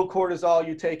got low cortisol,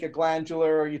 you take a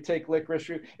glandular or you take licorice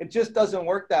root. It just doesn't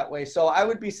work that way. So I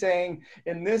would be saying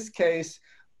in this case,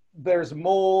 there's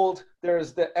mold,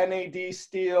 there's the NAD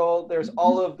steel, there's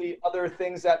all of the other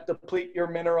things that deplete your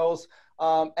minerals.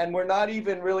 And we're not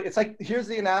even really, it's like, here's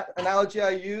the analogy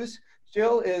I use,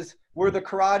 Jill, is we're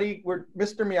Mr.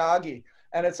 Miyagi.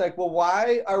 And it's like, well,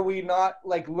 why are we not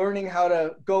like learning how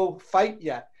to go fight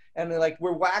yet? And like,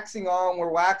 we're waxing on,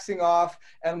 we're waxing off,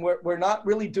 and we're not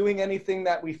really doing anything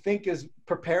that we think is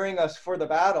preparing us for the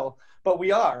battle, but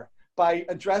we are. By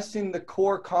addressing the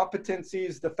core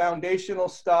competencies, the foundational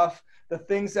stuff, the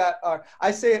things that are,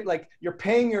 I say it like you're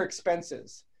paying your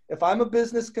expenses. If I'm a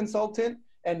business consultant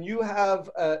and you have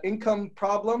an income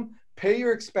problem, pay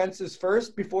your expenses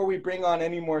first before we bring on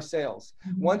any more sales.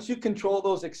 Once you control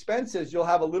those expenses, you'll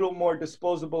have a little more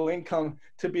disposable income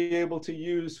to be able to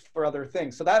use for other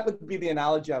things. So that would be the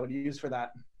analogy I would use for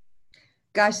that.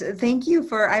 Gosh, thank you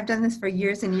I've done this for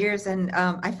years and years, and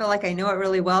I feel like I know it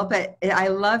really well, but I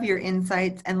love your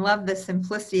insights and love the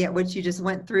simplicity at which you just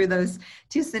went through those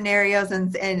two scenarios.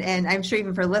 And I'm sure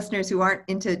even for listeners who aren't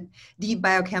into deep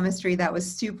biochemistry, that was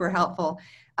super helpful.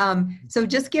 So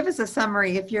just give us a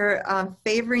summary. If you're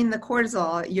favoring the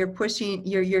cortisol,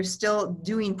 you're still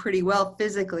doing pretty well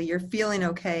physically, you're feeling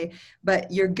okay,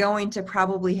 but you're going to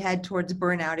probably head towards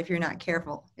burnout if you're not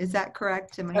careful. Is that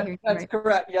correct? Am I hearing you right? That's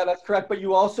correct. Yeah, that's correct. But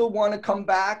you also want to come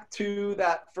back to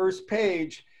that first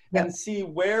page and see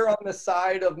where on the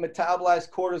side of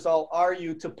metabolized cortisol are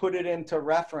you to put it into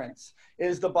reference.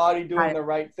 Is the body doing the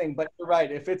right thing? But you're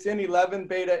right. If it's in 11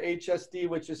 beta HSD,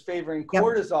 which is favoring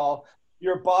cortisol,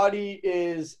 your body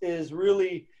is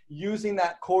really using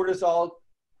that cortisol,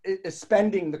 is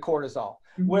spending the cortisol.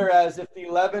 Whereas if the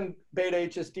 11 beta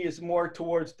HSD is more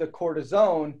towards the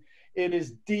cortisone, it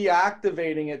is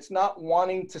deactivating. It's not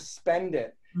wanting to spend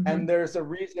it. And there's a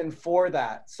reason for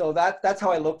that. So that's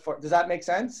how I look for it. Does that make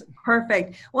sense?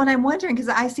 Perfect. Well, and I'm wondering, because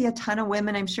I see a ton of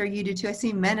women, I'm sure you do too. I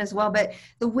see men as well, but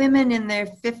the women in their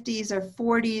 50s or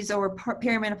 40s or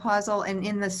perimenopausal and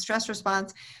in the stress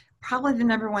response, probably the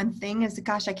number one thing is,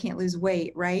 gosh, I can't lose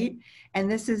weight, right? And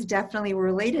this is definitely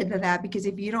related to that, because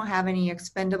if you don't have any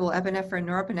expendable epinephrine,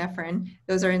 norepinephrine,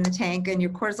 those are in the tank, and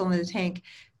your cortisol in the tank.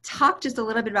 Talk just a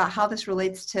little bit about how this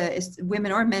relates to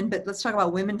women or men, but let's talk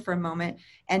about women for a moment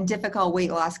and difficult weight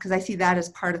loss, because I see that as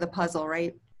part of the puzzle,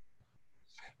 right?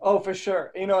 Oh, for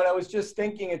sure. You know, and I was just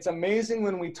thinking, it's amazing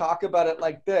when we talk about it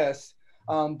like this,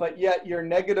 but yet you're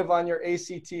negative on your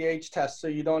ACTH test, so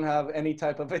you don't have any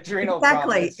type of adrenal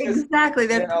problem. Exactly.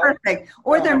 They're perfect.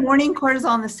 Or their morning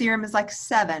cortisol in the serum is like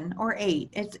 7 or 8.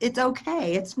 It's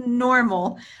okay. It's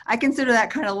normal. I consider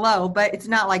that kind of low, but it's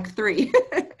not like 3.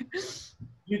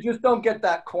 You just don't get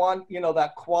that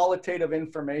that qualitative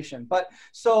information. But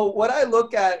so what I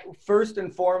look at first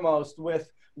and foremost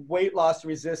with weight loss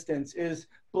resistance is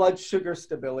blood sugar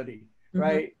stability.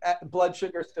 Right? Blood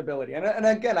sugar stability. And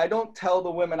again, I don't tell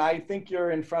the women, I think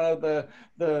you're in front of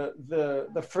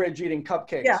the fridge eating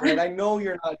cupcakes, right? I know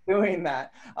you're not doing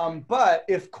that. But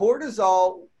if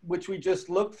cortisol, which we just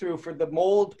looked through for the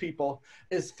mold people,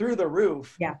 is through the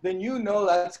roof, then you know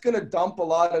that's going to dump a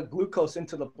lot of glucose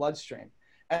into the bloodstream.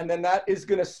 And then that is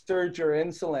going to surge your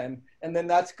insulin. And then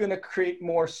that's going to create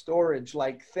more storage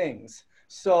like things.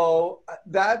 So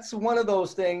that's one of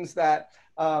those things that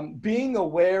being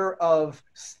aware of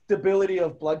stability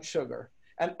of blood sugar.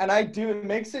 And I do, it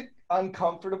makes it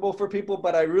uncomfortable for people,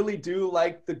 but I really do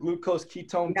like the glucose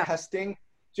ketone testing,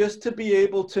 just to be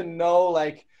able to know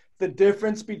like the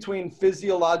difference between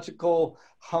physiological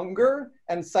hunger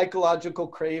and psychological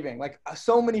craving. Like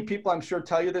so many people, I'm sure,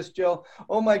 tell you this, Jill.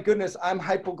 Oh my goodness, I'm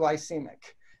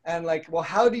hypoglycemic. And like, well,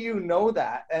 how do you know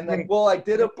that? And like, well, I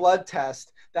did a blood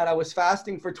test that I was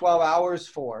fasting for 12 hours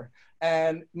for,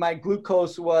 and my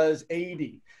glucose was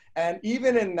 80. And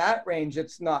even in that range,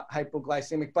 it's not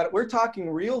hypoglycemic, but we're talking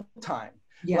real time.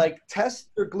 Yeah. Like test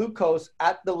your glucose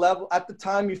at the level, at the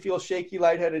time you feel shaky,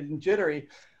 lightheaded, and jittery.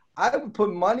 I would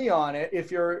put money on it.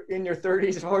 If you're in your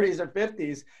 30s, 40s, or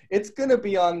 50s, it's going to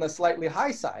be on the slightly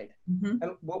high side. Mm-hmm.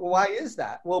 And why is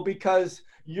that? Well, because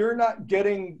you're not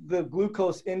getting the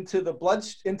glucose into the blood,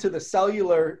 into the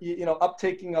cellular,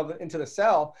 uptaking of it into the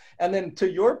cell. And then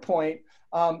to your point,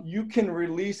 you can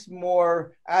release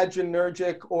more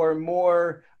adrenergic or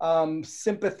more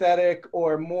sympathetic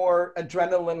or more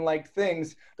adrenaline-like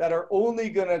things that are only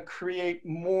going to create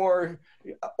more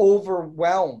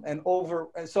overwhelm and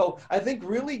so I think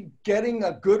really getting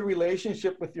a good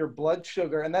relationship with your blood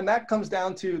sugar, and then that comes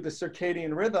down to the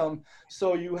circadian rhythm.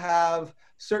 So you have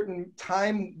certain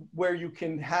time where you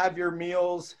can have your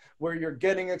meals, where you're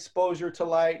getting exposure to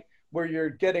light, where you're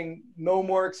getting no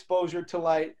more exposure to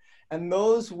light. And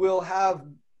those will have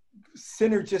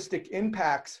synergistic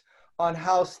impacts on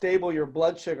how stable your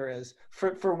blood sugar is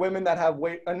for women that have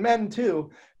weight, and men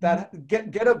too, that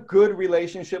get a good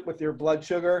relationship with your blood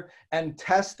sugar, and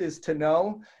test is to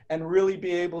know, and really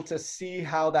be able to see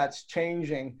how that's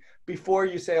changing before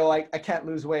you say, oh, I can't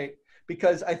lose weight.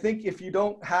 Because I think if you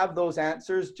don't have those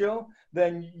answers, Jill,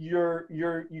 then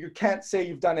you can't say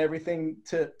you've done everything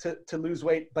to lose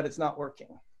weight, but it's not working.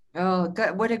 Oh,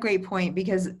 good. What a great point,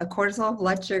 because a cortisol and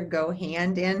blood sugar go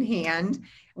hand in hand.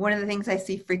 One of the things I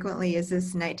see frequently is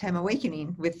this nighttime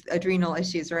awakening with adrenal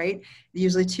issues, right?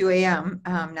 Usually 2 a.m.,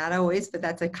 not always, but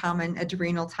that's a common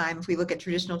adrenal time. If we look at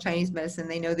traditional Chinese medicine,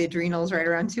 they know the adrenals right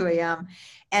around 2 a.m.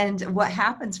 And what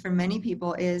happens for many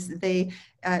people is they,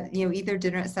 eat their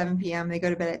dinner at 7 p.m., they go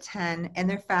to bed at 10, and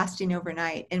they're fasting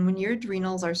overnight. And when your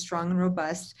adrenals are strong and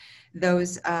robust,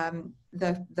 those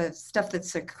the stuff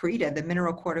that's secreted, the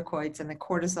mineral corticoids and the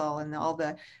cortisol and all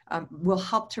the will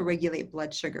help to regulate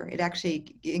blood sugar. It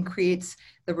actually creates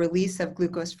the release of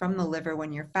glucose from the liver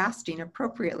when you're fasting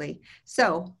appropriately.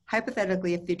 So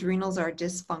hypothetically, if the adrenals are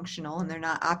dysfunctional and they're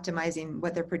not optimizing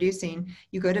what they're producing,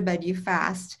 you go to bed, you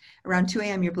fast, around 2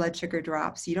 a.m. your blood sugar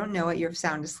drops. You don't know it, you're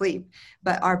sound asleep.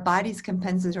 But our body's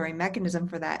compensatory mechanism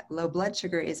for that low blood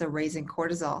sugar is a raise in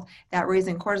cortisol. That raise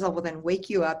in cortisol will then wake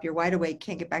you up, you're wide awake,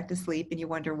 can't get back to sleep, and you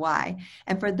wonder why.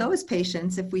 And for those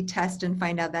patients, if we test and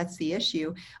find out that's the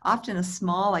issue, often a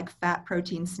small like fat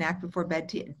protein snack before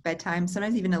bedtime,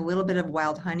 sometimes even a little bit of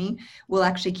wild honey, will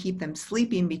actually keep them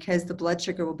sleeping because the blood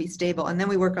sugar will be stable. And then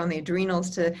we work on the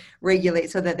adrenals to regulate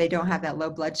so that they don't have that low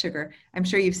blood sugar. I'm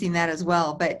sure you've seen that as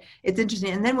well, but it's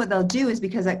interesting. And then what they'll do is,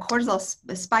 because that cortisol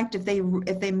spiked, if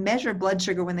they measure blood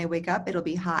sugar when they wake up, it'll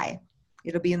be high.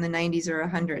 It'll be in the 90s or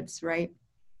 100s, right?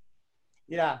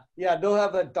 Yeah, they'll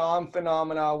have a Dom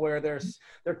phenomena where their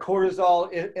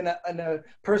cortisol in a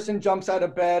person jumps out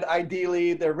of bed.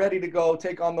 Ideally, they're ready to go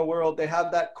take on the world. They have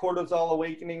that cortisol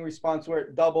awakening response where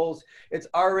it doubles. It's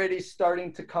already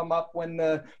starting to come up when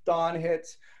the dawn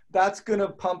hits. That's going to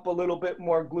pump a little bit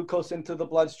more glucose into the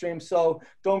bloodstream. So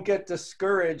don't get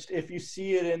discouraged if you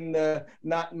see it in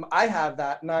I have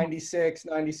that 96,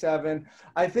 97.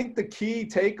 I think the key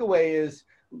takeaway is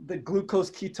the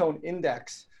glucose ketone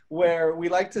index, where we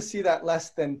like to see that less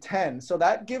than 10. So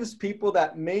that gives people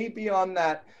that may be on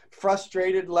that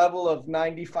frustrated level of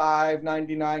 95,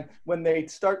 99, when they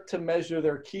start to measure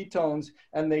their ketones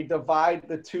and they divide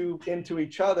the two into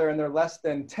each other and they're less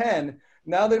than 10,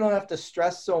 now they don't have to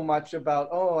stress so much about,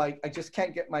 oh, I just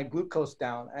can't get my glucose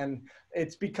down. And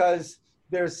it's because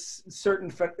there's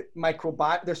certain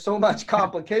microbiome, there's so much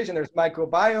complication. There's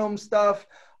microbiome stuff.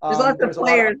 There's lots of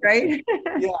players, right?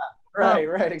 Yeah.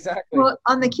 Right, exactly. Well,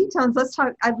 on the ketones, let's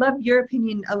talk. I'd love your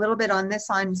opinion a little bit on this.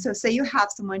 So say you have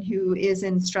someone who is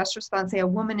in stress response, say a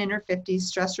woman in her 50s,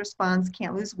 stress response,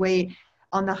 can't lose weight,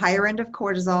 on the higher end of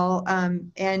cortisol,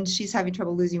 and she's having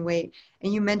trouble losing weight.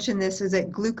 And you mentioned this, is it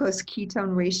glucose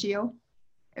ketone ratio?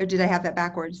 Or did I have that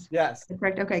backwards? Yes.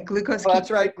 Correct. Okay, glucose. Well,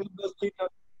 that's right, glucose ketone.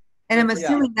 And I'm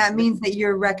assuming that means that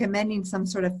you're recommending some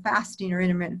sort of fasting or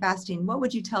intermittent fasting. What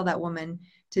would you tell that woman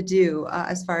to do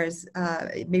as far as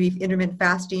maybe intermittent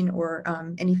fasting or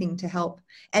anything to help?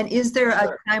 And is there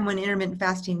a time when intermittent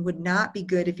fasting would not be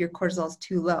good if your cortisol is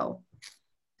too low?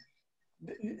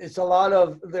 It's a lot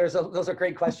of, those are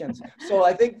great questions. So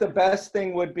I think the best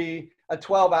thing would be a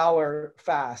 12-hour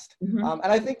fast. Mm-hmm.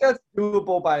 And I think that's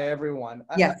doable by everyone.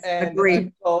 Yes, And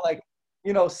agree. so like,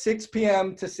 6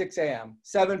 p.m. to 6 a.m.,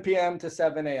 7 p.m. to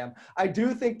 7 a.m. I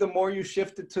do think the more you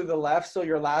shift it to the left, so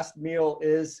your last meal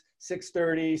is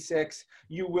 6:30, 6,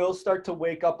 you will start to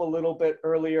wake up a little bit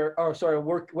earlier, or sorry,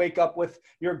 wake up with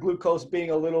your glucose being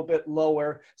a little bit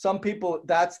lower. Some people,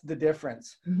 that's the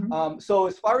difference. Mm-hmm. So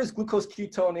as far as glucose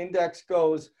ketone index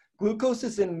goes, glucose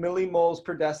is in millimoles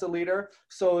per deciliter.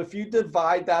 So if you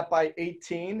divide that by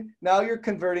 18, now you're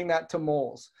converting that to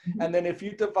moles. Mm-hmm. And then if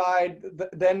you divide,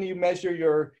 then you measure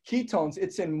your ketones,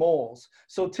 it's in moles.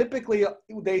 So typically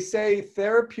they say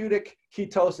therapeutic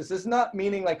ketosis is not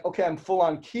meaning like, okay, I'm full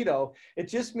on keto. It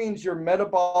just means you're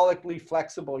metabolically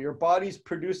flexible. Your body's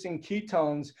producing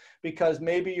ketones because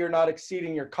maybe you're not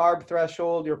exceeding your carb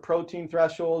threshold, your protein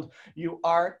threshold. You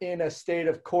aren't in a state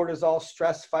of cortisol,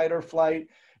 stress, fight or flight.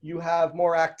 You have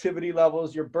more activity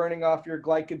levels, you're burning off your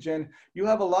glycogen. You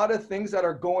have a lot of things that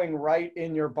are going right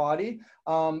in your body.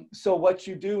 So what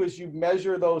you do is you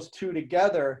measure those two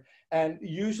together, and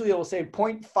usually it will say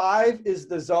 0.5 is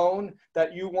the zone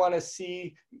that you want to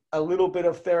see a little bit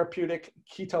of therapeutic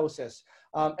ketosis.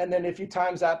 And then if you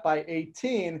times that by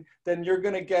 18, then you're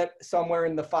going to get somewhere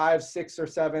in the 5, 6, or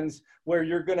 7s where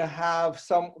you're going to have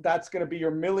that's going to be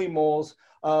your millimoles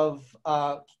of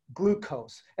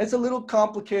glucose. It's a little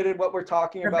complicated what we're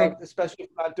talking Perfect. about, especially if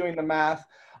you're not doing the math.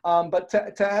 But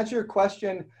to answer your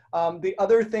question, the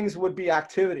other things would be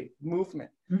activity, movement.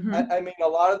 Mm-hmm. I mean, a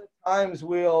lot of the times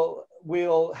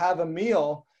we'll have a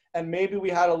meal and maybe we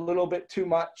had a little bit too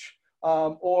much,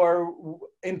 or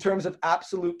in terms of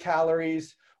absolute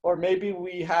calories, or maybe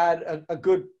we had a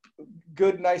good,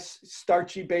 nice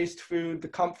starchy based food, the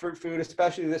comfort food,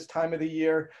 especially this time of the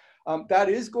year. That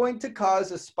is going to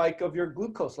cause a spike of your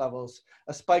glucose levels,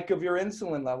 a spike of your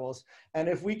insulin levels. And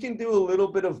if we can do a little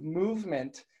bit of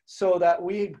movement so that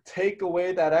we take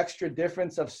away that extra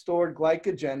difference of stored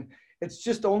glycogen, it's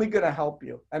just only going to help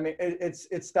you. I mean,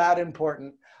 it's that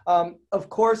important. Of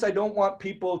course, I don't want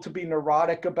people to be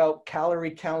neurotic about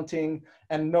calorie counting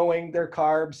and knowing their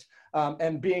carbs.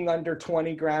 And being under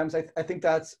 20 grams, I think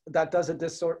that does a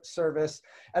disservice.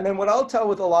 And then what I'll tell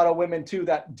with a lot of women too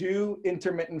that do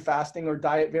intermittent fasting or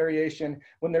diet variation,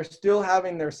 when they're still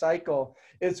having their cycle,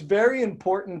 it's very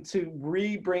important to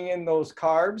bring in those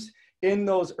carbs in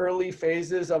those early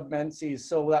phases of menses,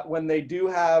 so that when they do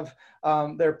have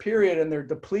their period and they're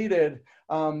depleted,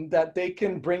 that they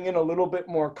can bring in a little bit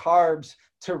more carbs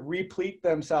to replete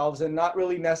themselves and not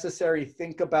really necessarily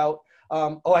think about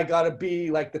I got to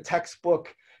be like the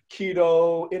textbook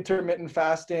keto, intermittent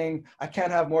fasting. I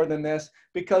can't have more than this,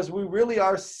 because we really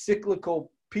are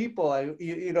cyclical people.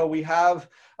 We have,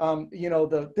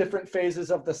 the different phases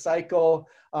of the cycle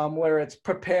where it's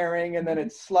preparing and then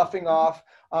it's sloughing off.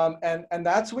 And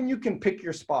that's when you can pick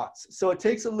your spots. So it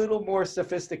takes a little more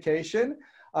sophistication,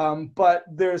 but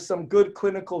there's some good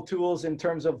clinical tools in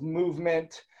terms of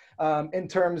movement, in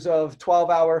terms of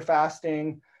 12-hour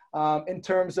fasting, in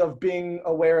terms of being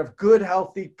aware of good,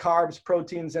 healthy carbs,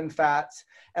 proteins, and fats,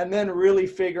 and then really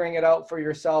figuring it out for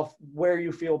yourself where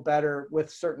you feel better with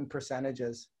certain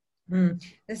percentages.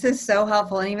 This is so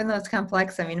helpful. And even though it's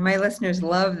complex, I mean, my listeners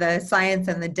love the science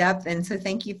and the depth. And so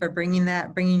thank you for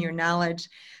bringing your knowledge.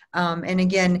 And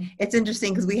again, it's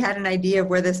interesting because we had an idea of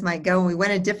where this might go and we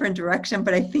went a different direction,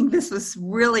 but I think this was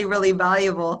really, really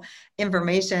valuable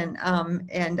information.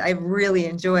 And I really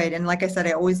enjoyed. And like I said,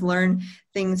 I always learn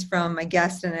things from my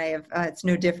guest, and it's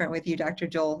no different with you, Dr.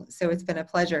 Joel. So it's been a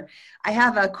pleasure. I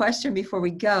have a question before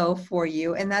we go for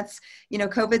you. And that's,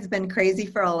 COVID's been crazy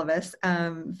for all of us,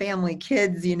 family,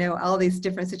 kids, all these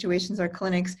different situations, our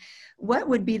clinics. What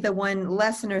would be the one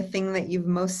lesson or thing that you've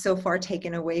most so far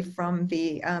taken away from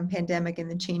the pandemic and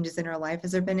the changes in our life?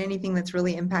 Has there been anything that's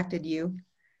really impacted you?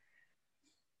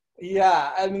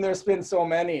 Yeah, I mean, there's been so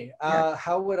many.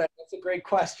 That's a great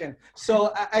question.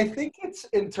 So I think it's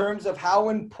in terms of how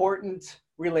important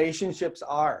relationships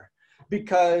are,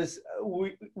 because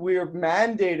we're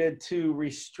mandated to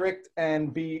restrict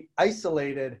and be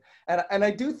isolated. And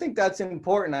I do think that's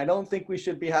important. I don't think we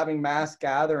should be having mass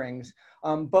gatherings,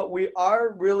 but we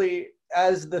are really,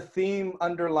 as the theme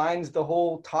underlines the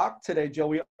whole talk today, Joe,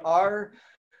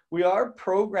 we are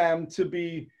programmed to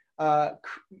be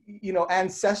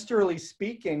ancestrally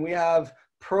speaking, we have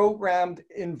programmed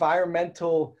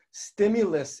environmental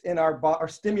stimulus in or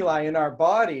stimuli in our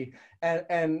body,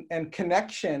 and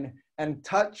connection and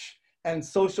touch and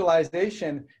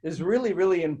socialization is really,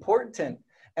 really important.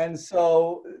 And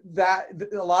so that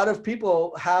a lot of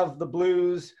people have the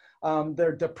blues,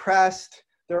 they're depressed,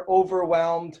 they're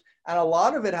overwhelmed, And a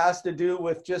lot of it has to do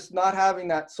with just not having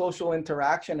that social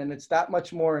interaction. And it's that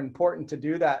much more important to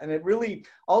do that. And it really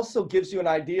also gives you an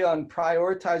idea on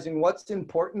prioritizing what's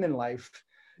important in life.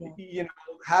 Yeah. You know,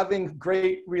 having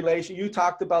great relation. You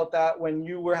talked about that when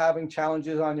you were having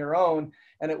challenges on your own,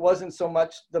 and it wasn't so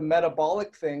much the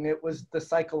metabolic thing, it was the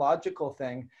psychological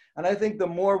thing. And I think the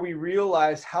more we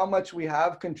realize how much we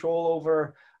have control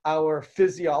over our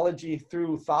physiology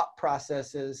through thought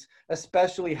processes,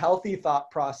 especially healthy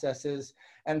thought processes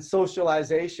and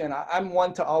socialization. I'm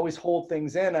one to always hold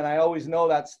things in, and I always know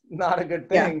that's not a good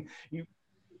thing. Yeah. You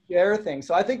share things.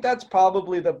 So I think that's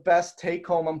probably the best take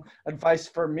home advice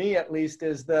for me, at least,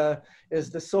 is the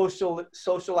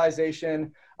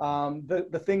socialization,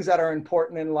 the things that are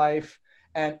important in life,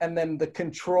 and then the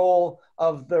control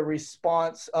of the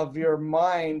response of your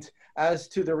mind as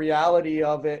to the reality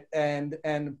of it, and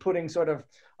putting sort of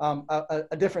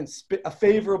a different a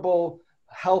favorable,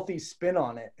 healthy spin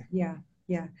on it. Yeah.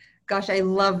 Gosh, I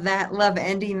love that. Love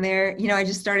ending there. You know,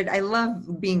 I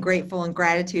love being grateful and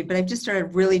gratitude, but I've just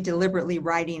started really deliberately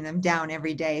writing them down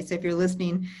every day. So if you're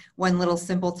listening, one little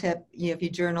simple tip, if you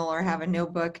journal or have a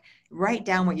notebook, write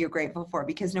down what you're grateful for,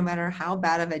 because no matter how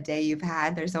bad of a day you've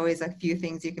had, there's always a few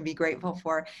things you can be grateful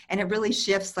for. And it really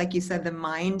shifts, like you said, the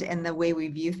mind and the way we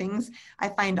view things. I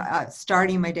find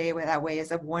starting my day that way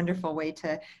is a wonderful way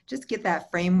to just get that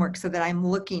framework so that I'm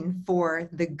looking for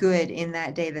the good in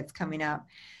that day that's coming up.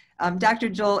 Dr.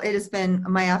 Joel, it has been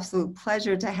my absolute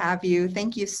pleasure to have you.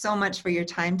 Thank you so much for your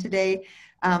time today.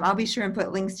 I'll be sure and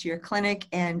put links to your clinic,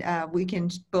 and we can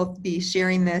both be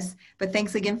sharing this. But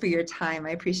thanks again for your time.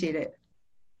 I appreciate it.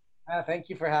 Thank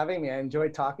you for having me. I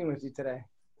enjoyed talking with you today.